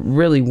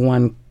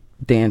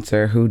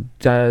dancer who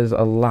does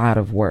a lot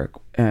of work,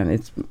 and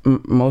it's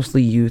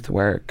mostly youth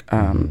work.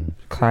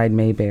 Clyde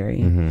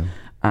Mayberry.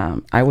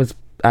 I was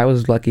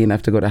lucky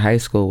enough to go to high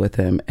school with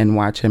him and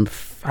watch him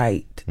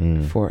fight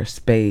for a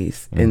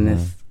space in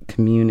this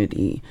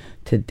community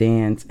to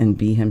dance and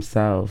be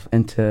himself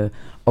and to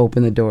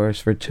open the doors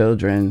for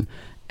children,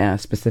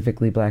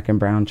 specifically black and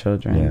brown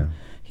children. Yeah.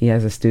 He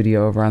has a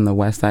studio over on the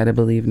west side, I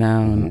believe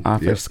now, and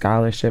offers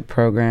scholarship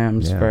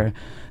programs for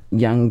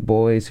young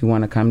boys who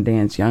want to come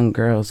dance, young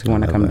girls who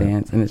want to come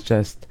dance. And it's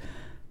just,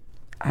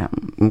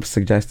 I'm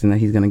suggesting that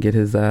he's going to get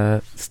his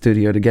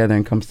studio together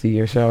and come see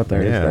your show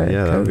Thursday.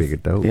 Yeah, that would be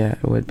dope. Yeah,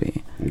 it would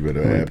be. You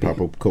better add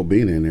Papa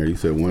Cobina in there. You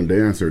said one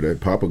dancer that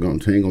Papa ain't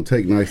gonna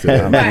take nice to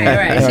that.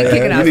 Right. She's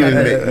kicking out. You need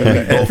to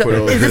make both of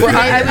those. Well,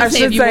 I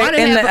should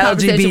say in the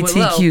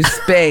LGBTQ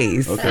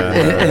space.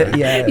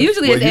 Okay.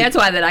 Usually it's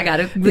Antoine that I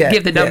gotta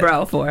give the number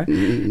out for.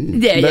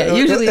 Yeah.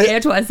 Usually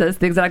Antoine says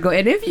things that I go,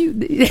 and if you,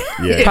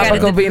 Papa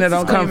Cobina,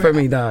 don't come for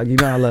me, dog. You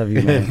know I love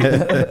you,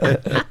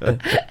 man.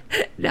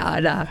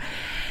 Nah.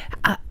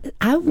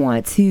 I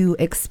want to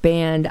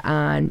expand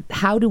on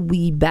how do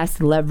we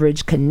best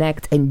leverage,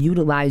 connect, and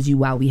utilize you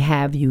while we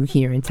have you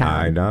here in town.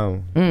 I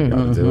know.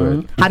 Gotta do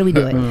it. How do we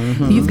do it?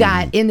 You've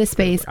got in the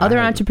space other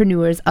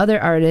entrepreneurs, other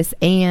artists,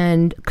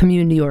 and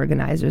community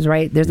organizers,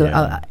 right? There's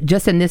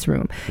just in this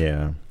room.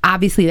 Yeah.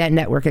 Obviously, that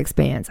network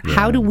expands. Yeah.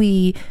 How do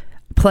we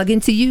plug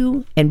into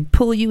you and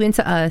pull you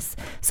into us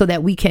so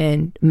that we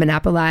can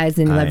monopolize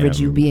and leverage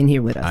you being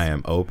here with us? I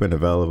am open,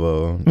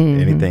 available,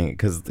 anything.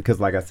 Because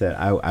like I said,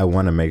 I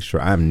want to make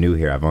sure. I'm new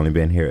here. I've only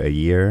been here a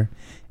year,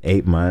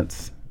 8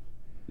 months.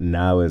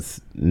 Now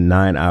it's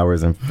 9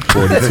 hours and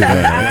 42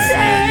 minutes.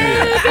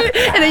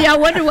 And then y'all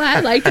wonder why I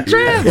like to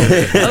travel.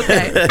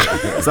 Okay.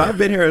 So I've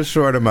been here a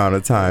short amount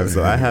of time,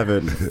 so I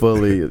haven't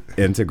fully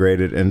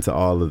integrated into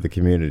all of the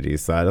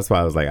communities. So that's why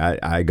I was like,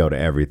 I go to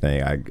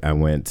everything. I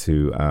went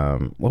to,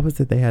 what was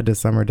it they had this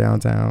summer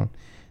downtown?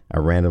 I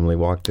randomly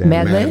walked in.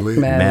 Mad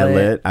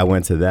Lit. I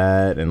went to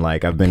that, and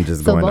like I've been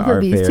just going to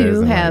art fairs. So both of these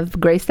two have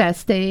graced that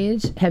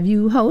stage. Have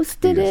you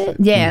hosted it?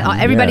 Yeah,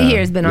 everybody here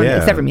has been on,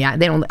 except for me. I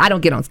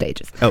don't get on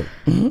stages. Oh,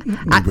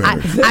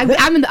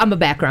 I'm a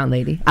background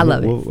lady. I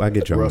love it. I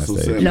get you on that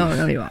stage.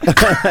 No, you are.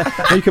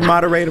 You can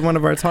moderate one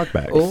of our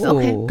talkbacks.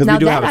 Okay, because we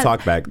do have a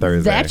talkback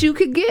Thursday. That you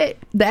could get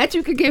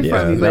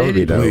from me. That would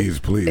be dope.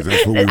 Please.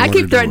 That's what we I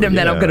keep threatening them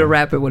that I'm going to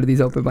rap at one of these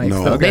open mics.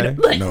 No,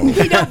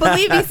 You don't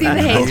believe me? See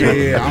the hatred.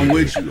 Yeah, I'm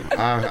with you.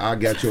 I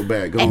got your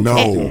back. Go.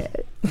 No.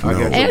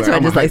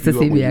 Antoine just likes to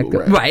see me act.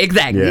 Right,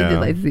 exactly. Yeah. He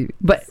just likes to see me.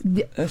 But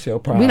that's your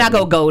problem. We're not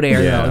gonna go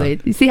there though.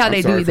 You see how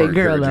they do their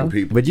girl though.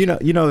 People. But you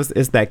know,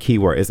 it's that key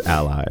word. It's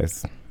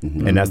allies,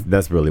 and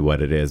that's really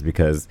what it is,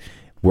 because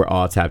we're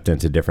all tapped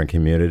into different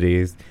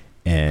communities.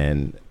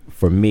 And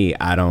for me,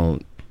 I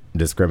don't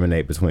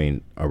discriminate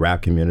between a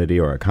rap community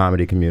or a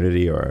comedy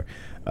community or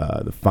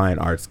the fine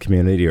arts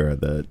community or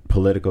the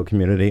political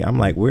community. I'm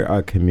like, we're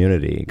a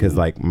community, because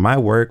like my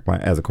work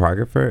as a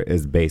choreographer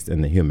is based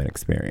in the human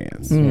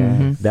experience.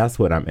 That's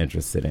what I'm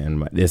interested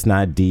in. It's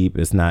not deep.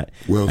 It's not,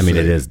 it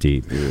is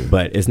deep,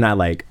 but it's not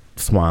like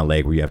Swan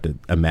Lake where you have to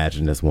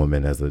imagine this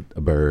woman as a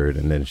bird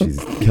and then she's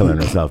killing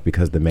herself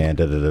because the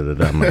man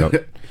I'm like, oh,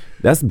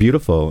 that's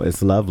beautiful.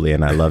 It's lovely,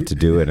 and I love to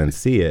do it and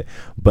see it,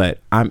 but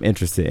I'm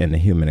interested in the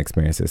human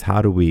experiences.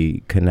 How do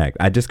we connect?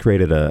 I just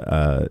created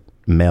a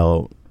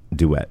male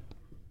duet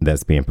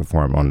that's being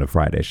performed on the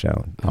Friday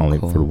show,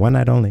 for one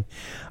night only.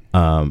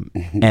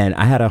 And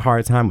I had a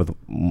hard time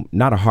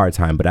not a hard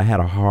time, but I had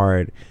a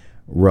hard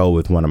row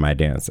with one of my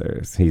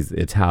dancers. He's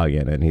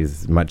Italian and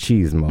he's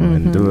machismo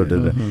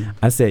and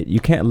I said, you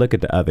can't look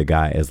at the other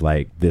guy as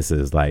like, this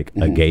is like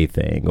a gay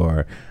thing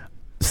or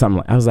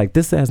something. I was like,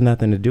 this has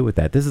nothing to do with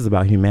that. This is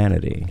about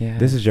humanity. Yes.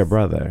 This is your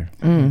brother.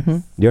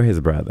 You're his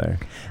brother.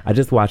 I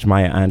just watched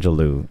Maya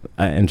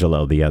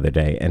Angelou the other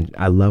day, and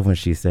I love when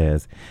she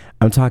says,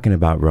 I'm talking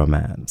about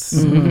romance.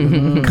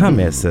 Come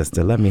here,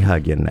 sister. Let me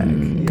hug your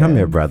neck. Come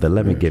here, brother.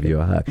 Let me give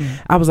you a hug.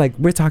 I was like,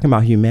 we're talking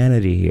about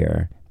humanity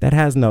here. That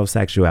has no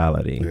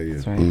sexuality.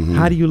 That's right.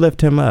 How do you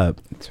lift him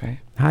up? That's right.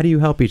 How do you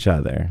help each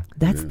other?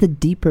 That's the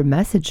deeper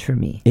message for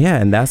me. Yeah,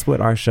 and that's what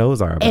our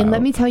shows are about. And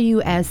let me tell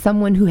you, as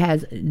someone who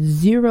has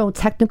zero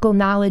technical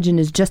knowledge and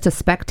is just a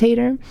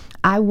spectator,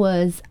 I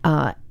was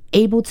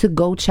able to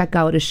go check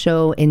out a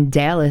show in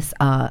Dallas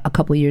a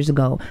couple years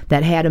ago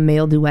that had a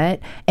male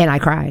duet, and I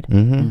cried.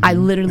 I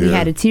literally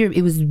had a tear.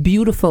 It was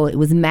beautiful. It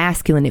was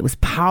masculine. It was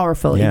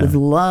powerful. It was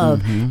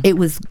love. It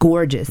was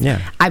gorgeous.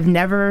 I've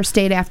never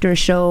stayed after a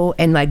show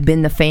and like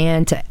been the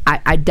fan.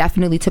 I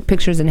definitely took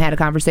pictures and had a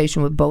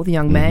conversation with both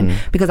young men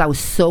because I was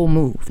so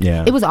moved.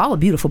 It was all a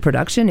beautiful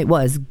production. It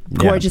was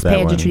gorgeous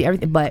pageantry,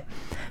 everything, but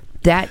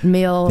that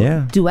male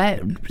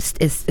duet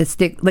is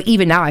stick. Like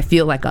even now, I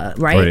feel like a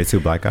right. Were they two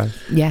black guys?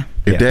 Yeah.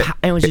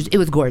 It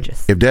was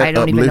gorgeous. If that I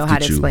don't even know how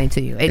to uplifted you. explain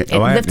to you. It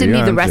lifted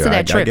me the rest of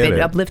that trip. It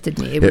uplifted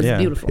me. It was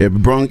beautiful.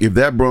 If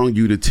that brung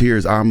you to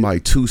tears, I'm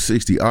like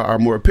 260.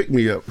 More pick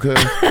me up, cuz.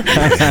 Pick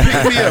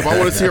me up. I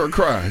want to see her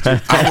cry.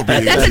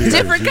 That's a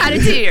different kind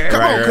of tear.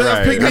 Come on, cuz,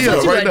 pick me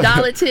up right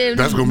now.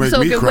 That's gonna make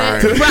me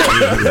cry.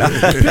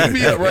 Pick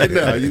me up right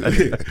now.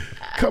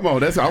 Come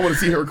on, I want to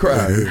see her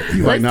cry.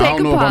 You like, I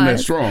don't know if I'm that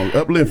strong.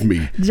 Uplift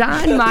me.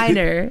 John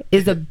Miner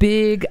is a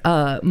big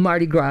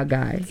Mardi Gras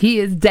guy. He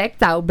is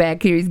decked out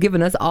back here. He's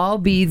giving us all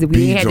beads, and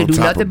we ain't had to do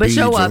nothing but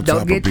show up.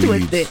 Don't get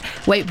twisted.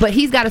 Wait, but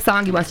he's got a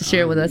song he wants to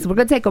share with us. We're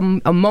going to take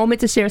a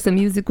moment to share some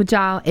music with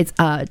y'all. It's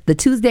the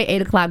Tuesday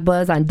 8 o'clock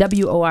buzz on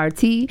WORT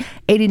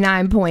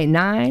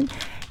 89.9.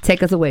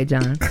 Take us away,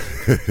 John.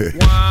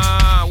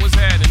 Wow, what's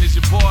happening? It's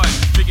your boy,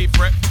 Biggie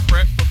Fresh.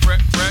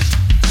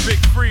 Big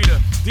Frida,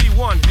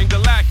 D1 and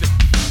Galactic.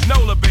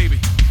 Nola,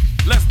 baby.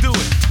 Let's do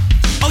it.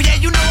 Oh, yeah,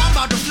 you know I'm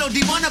about to flow.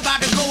 D1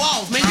 about to go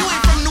off. Man, you ain't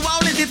from New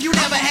Orleans if you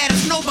never had a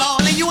snowball.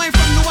 And you ain't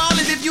from New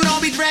Orleans if you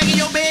don't be dragging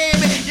your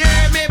baby. You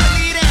heard me?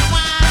 Believe that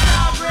wine.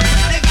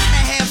 They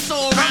gotta have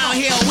soul around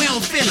here. We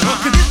don't feel it.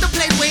 Cause it's the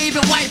place where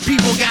even white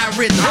people got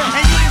rhythm.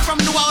 And you ain't from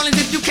New Orleans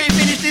if you can't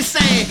finish this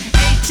saying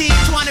 18,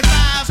 25.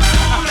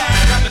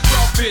 Got the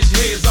crawfish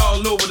heads all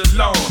over the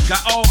lawn.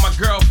 Got all my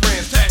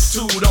girlfriends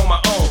tattooed on my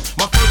arm.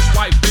 My first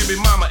wife, baby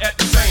mama at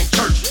the same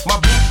church. My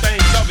boo thing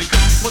love it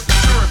cause she put the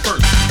children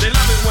first. They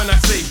love it when I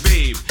say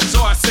babe,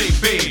 so I say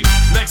babe.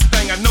 Next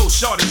thing I know,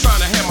 shorty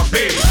trying to have my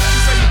baby. You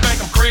say you think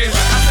I'm crazy,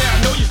 I say I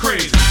know you're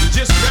crazy. You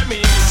just met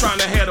me and you're trying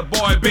to have a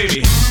boy,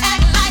 baby.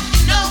 Act like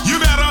you know. You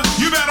better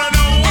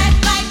know.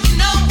 Act like you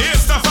know.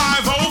 It's the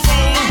 504.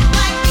 Act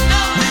like you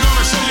know. We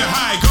gonna show you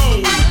how it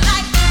goes. Act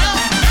like you know.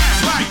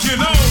 Act like you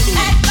know.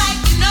 Act like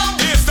you know.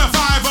 It's the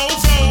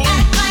 504.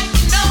 Act like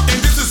you know. And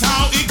this is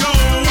how it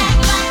goes.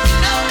 Act like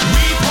you know.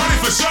 We party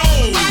for show.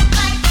 Act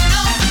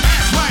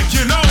like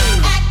you know.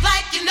 Act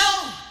like you know.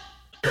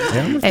 Act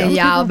like you know. And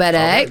y'all better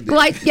act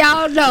like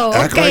y'all know.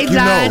 Act Okay, like you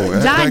John. know.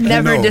 Act John like you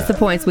never know.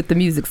 disappoints with the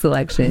music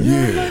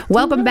selection.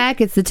 Welcome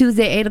back. It's the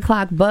Tuesday 8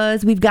 o'clock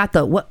buzz. We've got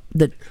the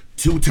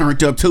Two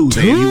turned up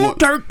Tuesday.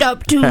 turned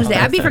up Tuesday.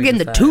 I be forgetting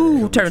the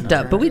two turned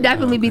up, but we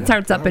definitely be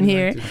turned up in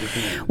here.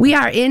 We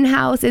are in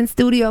house in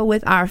studio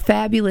with our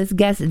fabulous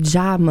guest,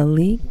 Ja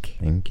Malik.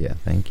 Thank you.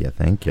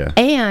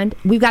 And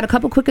we've got a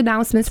couple quick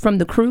announcements from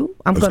the crew.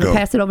 I'm going to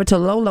pass it over to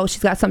Lolo.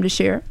 She's got something to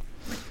share.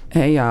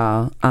 Hey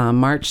y'all,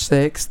 March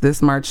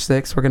 6th, March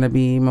 6th, we're going to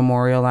be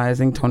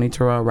memorializing Tony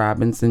Terrell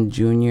Robinson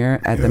Jr.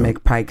 at the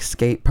McPike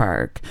Skate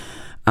Park.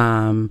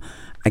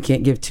 I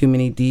can't give too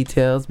many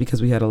details because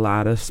we had a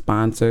lot of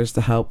sponsors to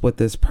help with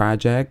this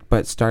project,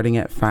 but starting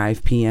at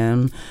 5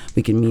 p.m.,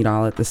 we can meet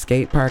all at the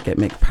skate park at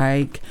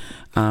McPike.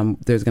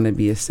 There's going to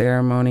be a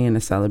ceremony and a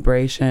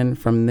celebration.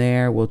 From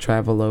there, we'll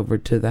travel over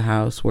to the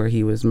house where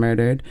he was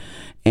murdered,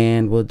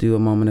 and we'll do a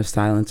moment of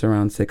silence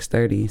around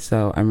 6:30.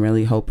 So I'm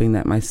really hoping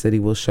that my city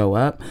will show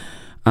up.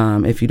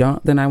 If you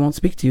don't, then I won't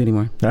speak to you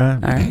anymore. All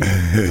right.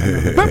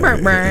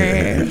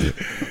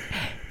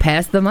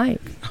 Pass the mic.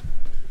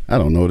 I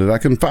don't know that I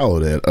can follow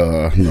that.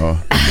 No.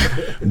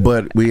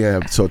 But we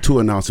have, two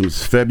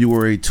announcements.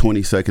 February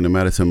 22nd, the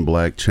Madison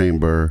Black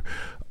Chamber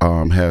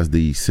has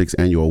the 6th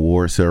annual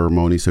award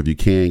ceremony. So if you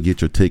can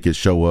get your tickets,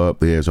 show up.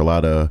 There's a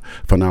lot of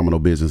phenomenal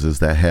businesses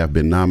that have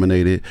been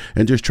nominated,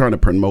 and just trying to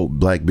promote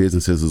black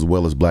businesses as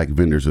well as black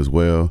vendors as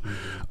well.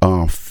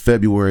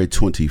 February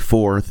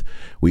 24th,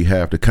 we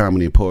have the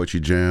Comedy and Poetry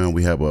Jam.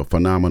 We have a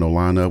phenomenal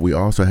lineup. We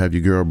also have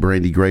your girl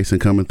Brandy Grayson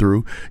coming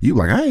through. You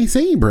like, I ain't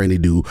seen Brandy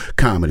do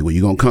comedy. Well,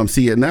 you gonna come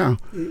see it now?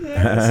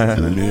 Yeah.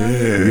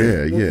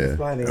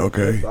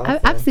 Okay. Awesome.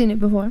 I've seen it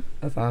before.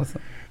 That's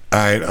awesome. All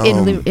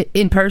right,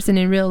 in person,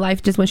 in real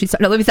life, just when she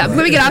started. No, let me stop.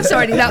 Let me get off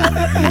shorty.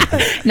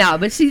 No,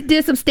 but she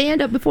did some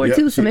stand up before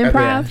too, some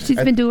improv. She's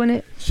been doing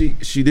it.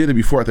 She did it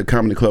before at the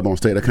Comedy Club on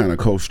stage. I kind of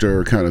coached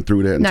her, kind of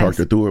through that and talked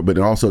her through it. But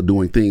also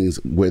doing things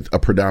with a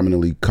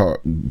predominantly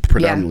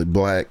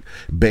black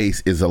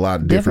base is a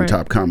lot different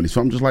type comedy. So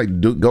I'm just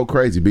like, go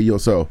crazy, be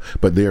yourself.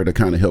 But there to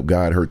kind of help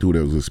guide her through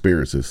those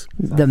experiences.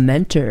 The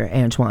mentor,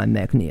 Antoine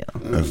McNeil.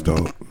 That's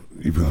dope.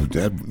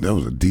 That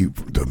was a deep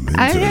dimension.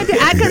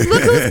 I could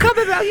look who's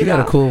coming out. You got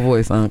a cool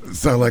voice, Unc.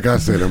 Sound like I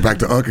said, I'm back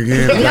to Unc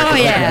again. Oh,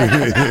 yeah.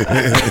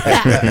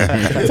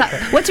 So,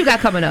 what you got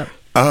coming up?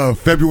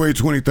 February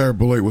 23rd,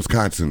 Beloit,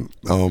 Wisconsin.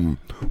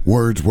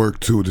 Words Work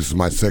 2. This is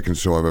my second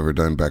show I've ever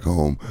done back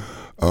home.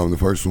 The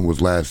first one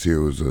was last year.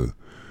 It was a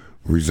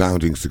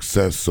resounding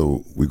success,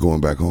 so we're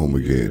going back home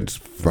again. It's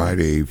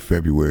Friday,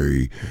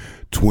 February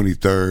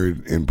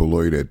 23rd in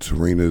Beloit at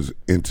Tarina's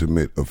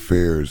Intimate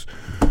Affairs.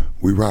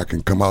 We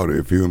rockin'. Come out.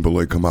 If you're in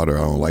Beloit, come out, or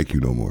I don't like you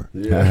no more.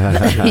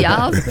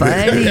 Y'all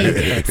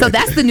funny. So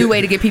that's the new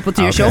way to get people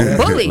to your show.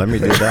 Bully. Let me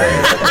do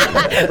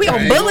that. We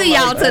gonna bully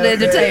y'all to the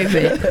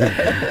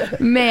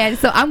entertainment, man.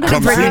 So I'm gonna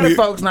bring Tired in of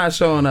folks not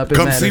showing up. In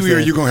Come see me, or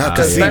you're gonna have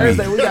to see me.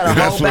 Thursday we got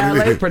a whole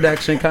ballet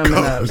production coming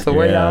up. So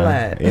where y'all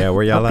at? Yeah,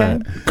 where y'all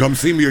at? Come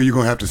see me, or you're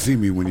gonna have to see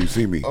me when you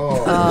see me.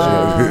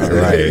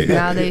 Right.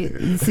 Now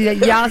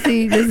y'all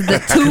see this is the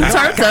Two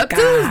Turks Up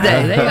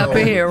Tuesday. They up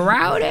in here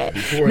rowdy.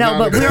 No,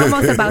 but we're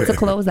almost about to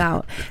close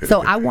out.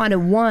 So I want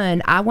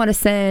to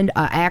send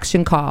an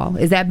action call.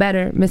 Is that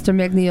better, Mr.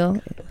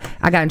 McNeil?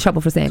 I got in trouble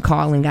for saying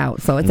calling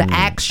out. So it's an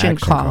action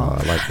call.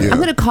 I like I'm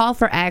going to call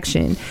for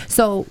action.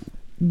 So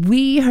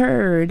we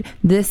heard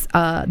this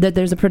that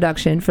there's a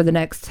production for the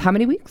next how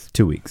many weeks?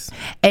 2 weeks.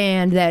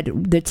 And that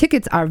the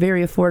tickets are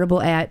very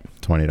affordable at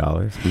 $20.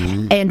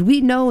 Mm-hmm. And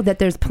we know that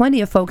there's plenty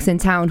of folks in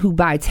town who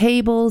buy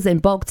tables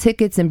and bulk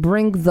tickets and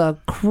bring the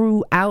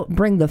crew out,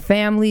 bring the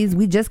families.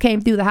 We just came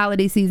through the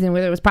holiday season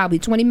where there was probably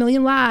 20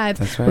 million lives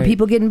with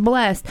people getting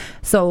blessed.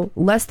 So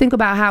let's think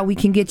about how we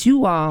can get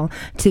you all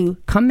to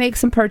come make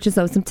some purchase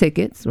of some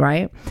tickets,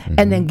 right? Mm-hmm.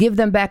 And then give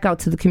them back out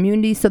to the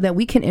community so that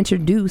we can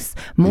introduce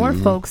more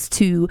folks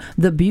to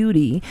the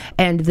beauty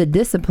and the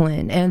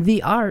discipline and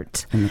the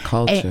art. And the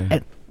culture.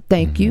 And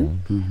thank you.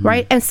 Mm-hmm.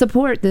 Right? And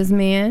support this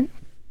man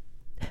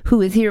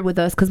who is here with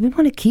us because we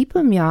want to keep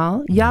him,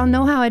 y'all. Y'all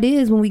know how it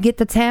is when we get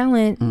the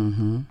talent.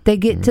 They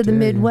get to the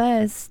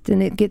Midwest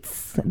and it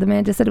gets. The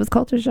man just said it was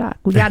culture shock.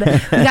 We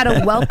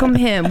gotta welcome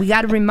him. We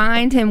gotta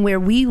remind him where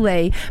we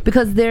lay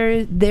because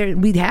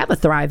we have a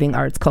thriving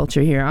arts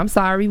culture here. I'm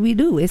sorry, we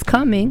do. It's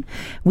coming.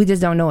 We just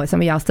don't know it.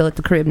 Some of y'all still at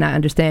the crib not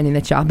understanding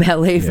that y'all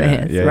ballet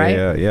fans,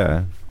 right?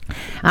 Yeah.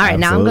 All right,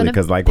 now I'm gonna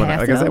because like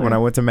I said, when I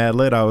went to Mad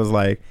Lit, I was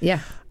like,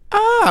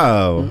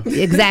 oh,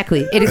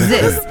 exactly. It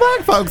exists.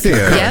 Black folks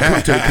here.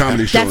 Come to the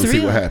comedy show That's and see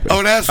real. what happens.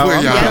 Oh, that's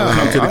where y'all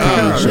come to the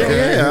comedy show.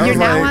 Yeah, You're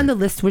now on the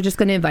list. We're just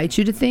going to invite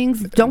you to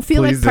things. Don't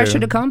feel like pressure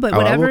to come, but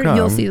whatever,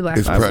 you'll see the Black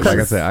It's folks. pressure. Like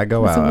I said, I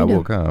go out, I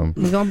will come.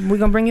 We're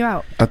gonna bring you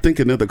out. I think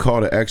another call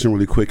to action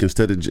really quick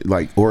instead of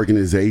like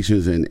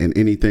organizations and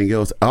anything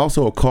else,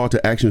 also a call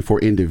to action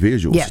for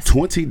individuals. Yes.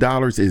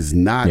 $20 is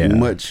not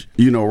much,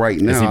 right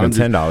now. It's even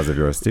 $10 if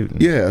you're a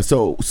student. Yeah,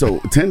 so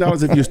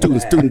 $10 if you're a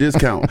student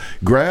discount.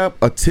 Grab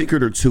a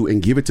ticket or two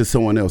and give it to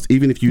someone else,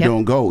 even if you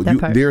don't go.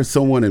 There's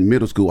someone in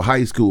middle school,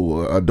 high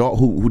school, adult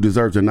who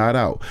deserves a night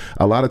out.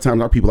 A lot of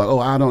times our people are like, oh,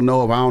 I don't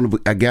know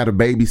if I got a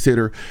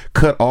babysitter.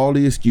 Cut all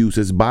the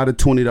excuses, buy the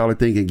 $20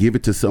 thing and give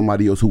it to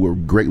somebody else who will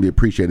greatly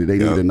appreciate it. They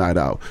need a night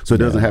out. So it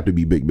doesn't have to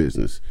be big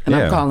business. And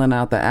I'm calling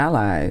out the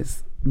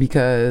allies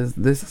because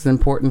this is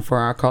important for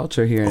our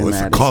culture here in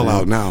Madison. It's a call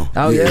out now.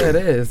 Oh yeah, it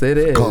is. It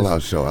is. Call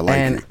out show. I like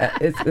it.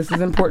 And this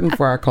is important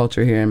for our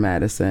culture here in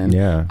Madison.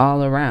 Yeah.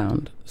 All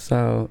around.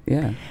 So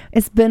yeah.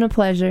 It's been a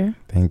pleasure.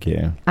 Thank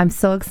you. I'm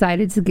so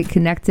excited to get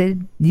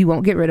connected. You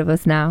won't get rid of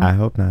us now. I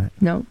hope not.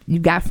 No,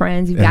 you've got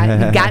friends. You've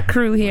got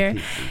crew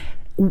here.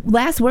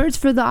 Last words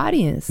for the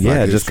audience.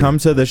 Yeah, just come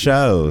to the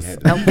shows.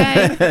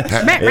 Okay.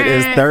 It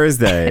is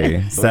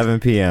Thursday,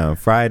 7 p.m.,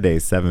 Friday,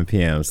 7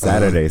 p.m.,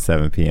 Saturday,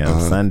 7 p.m.,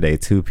 Sunday,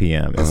 2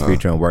 p.m. It's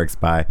featuring works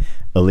by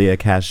Aaliyah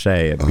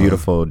Cachet, a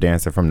beautiful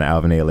dancer from the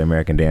Alvin Ailey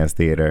American Dance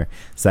Theater,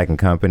 Second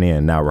Company,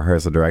 and now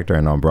rehearsal director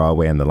and on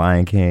Broadway and The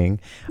Lion King.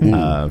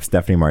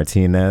 Stephanie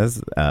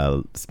Martinez,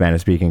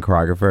 Spanish-speaking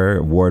choreographer,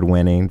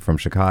 award-winning from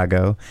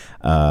Chicago.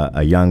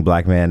 A young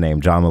black man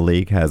named John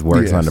Malik has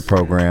works on the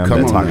program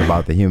that talk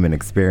about the human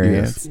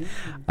experience.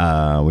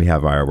 We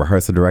have our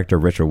rehearsal director,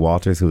 Richard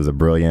Walters, who's a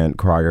brilliant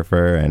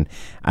choreographer, and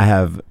I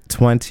have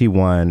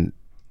 21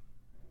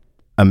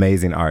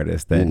 amazing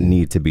artists that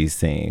need to be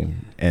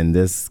seen, and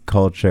this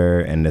culture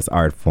and this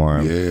art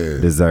form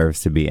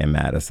deserves to be in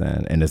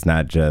Madison. And it's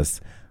not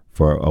just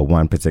for a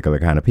one particular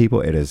kind of people,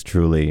 it is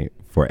truly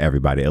for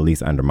everybody, at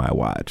least under my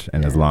watch.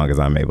 And as long as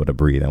I'm able to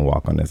breathe and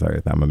walk on this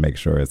earth, I'm gonna make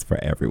sure it's for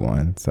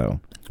everyone. So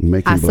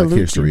making Black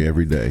history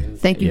every day.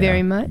 Thank you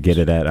very much. Get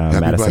it at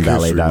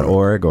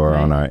madisonballet.org or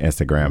on our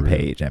Instagram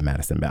page at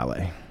Madison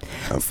Ballet.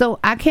 So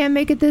I can't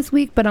make it this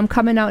week, but I'm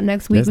coming out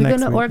next week. We're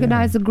going to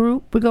organize a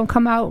group. We're going to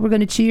come out. We're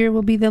going to cheer.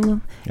 We'll be there.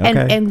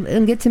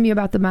 And get to me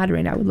about the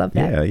moderator. I would love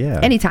that. Yeah.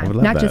 Anytime,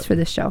 not just for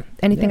this show.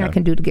 Anything I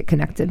can do to get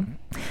connected.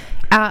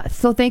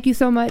 So thank you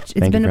so much.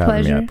 It's been a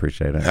pleasure. I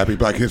appreciate it. Happy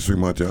Black History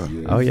Month, y'all.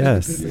 Oh,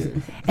 yes.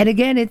 And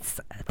again,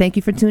 thank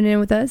you for tuning in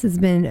with us. It's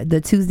been the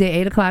Tuesday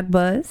 8 o'clock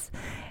buzz.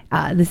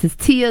 This is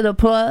Tia the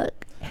Plug.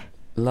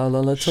 Lola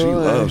Latour. She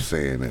loves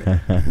saying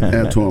that.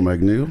 Antoine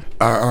McNeil.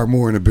 Our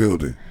more in the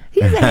building.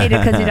 He's a hater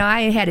because,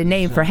 I ain't had a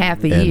name for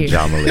half a year.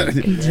 John Malik.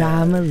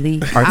 John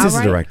Malik.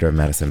 Artistic director of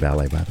Madison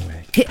Ballet, by the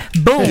way.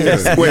 Boom.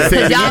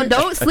 Y'all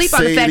don't sleep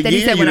on the fact that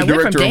he said when I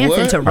went from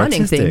dancing to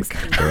running things.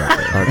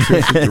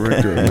 Artistic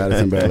director of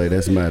Madison Ballet.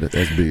 That's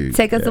big.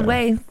 Take us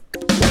away.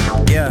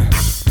 Yeah.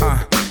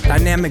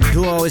 Dynamic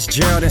duo is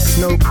Gerald and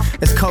Snoop.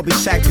 It's Kobe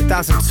Shaq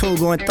 2002,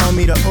 go and throw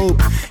me the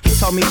oop. He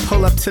told me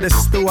pull up to the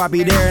stew, I'll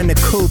be there in the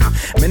coop.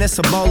 Man, it's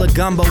a bowl of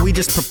gumbo, we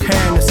just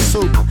preparing the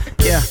soup.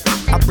 Yeah.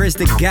 I bridge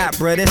the gap,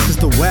 bruh, this is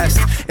the West.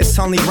 It's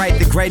only right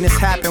that greatness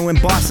happen when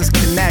bosses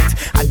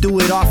connect. I do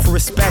it all for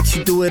respect,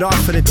 you do it all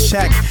for the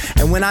check.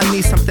 And when I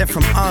need something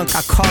from Unc,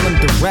 I call him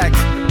direct.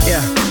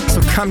 Yeah,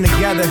 so come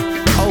together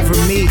over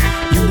me.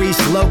 You reach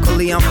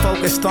locally, I'm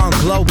focused on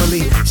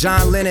globally.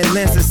 John Lennon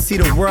lenses see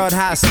the world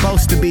how it's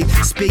supposed to be.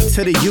 Speak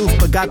to the youth,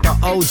 but got the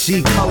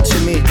OG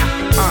coaching me.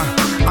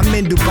 I'm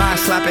in Dubai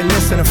slapping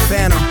this in a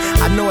Phantom.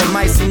 I know it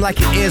might seem like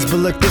it is, but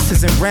look, this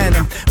isn't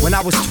random. When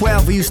I was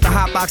 12, we used to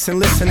hotbox and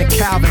listen to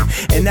Calvin.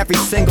 And every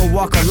single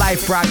walk of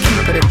life, bro, I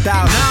keep it 1,000.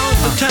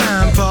 Now's the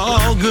time for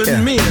all good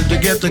men to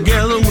get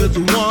together with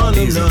one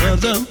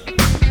another.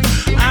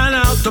 Iron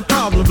out the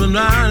problems and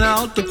iron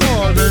out the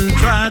quarrels and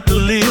try to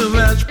live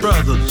as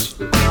brothers.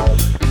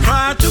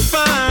 Try to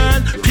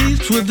find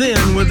peace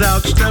within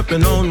without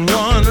stepping on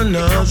one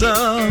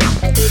another.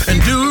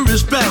 And do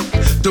respect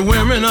the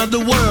women of the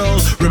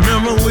world.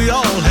 Remember, we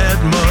all had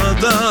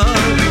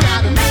mothers. We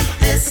gotta make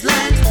this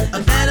land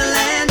a better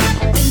land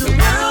in the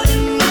world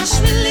in which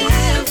we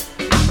live.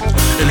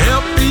 And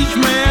help each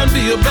man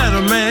be a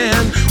better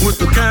man with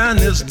the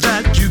kindness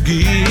that you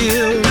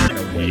give.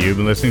 You've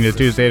been listening to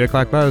Tuesday 8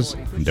 O'Clock Buzz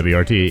on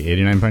WRT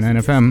 89.9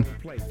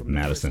 FM,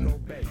 Madison.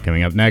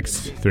 Coming up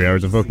next, 3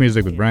 hours of folk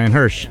music with Brian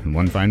Hirsch and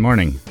One Fine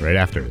Morning, right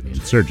after the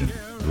Insurgent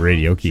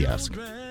Radio Kiosk.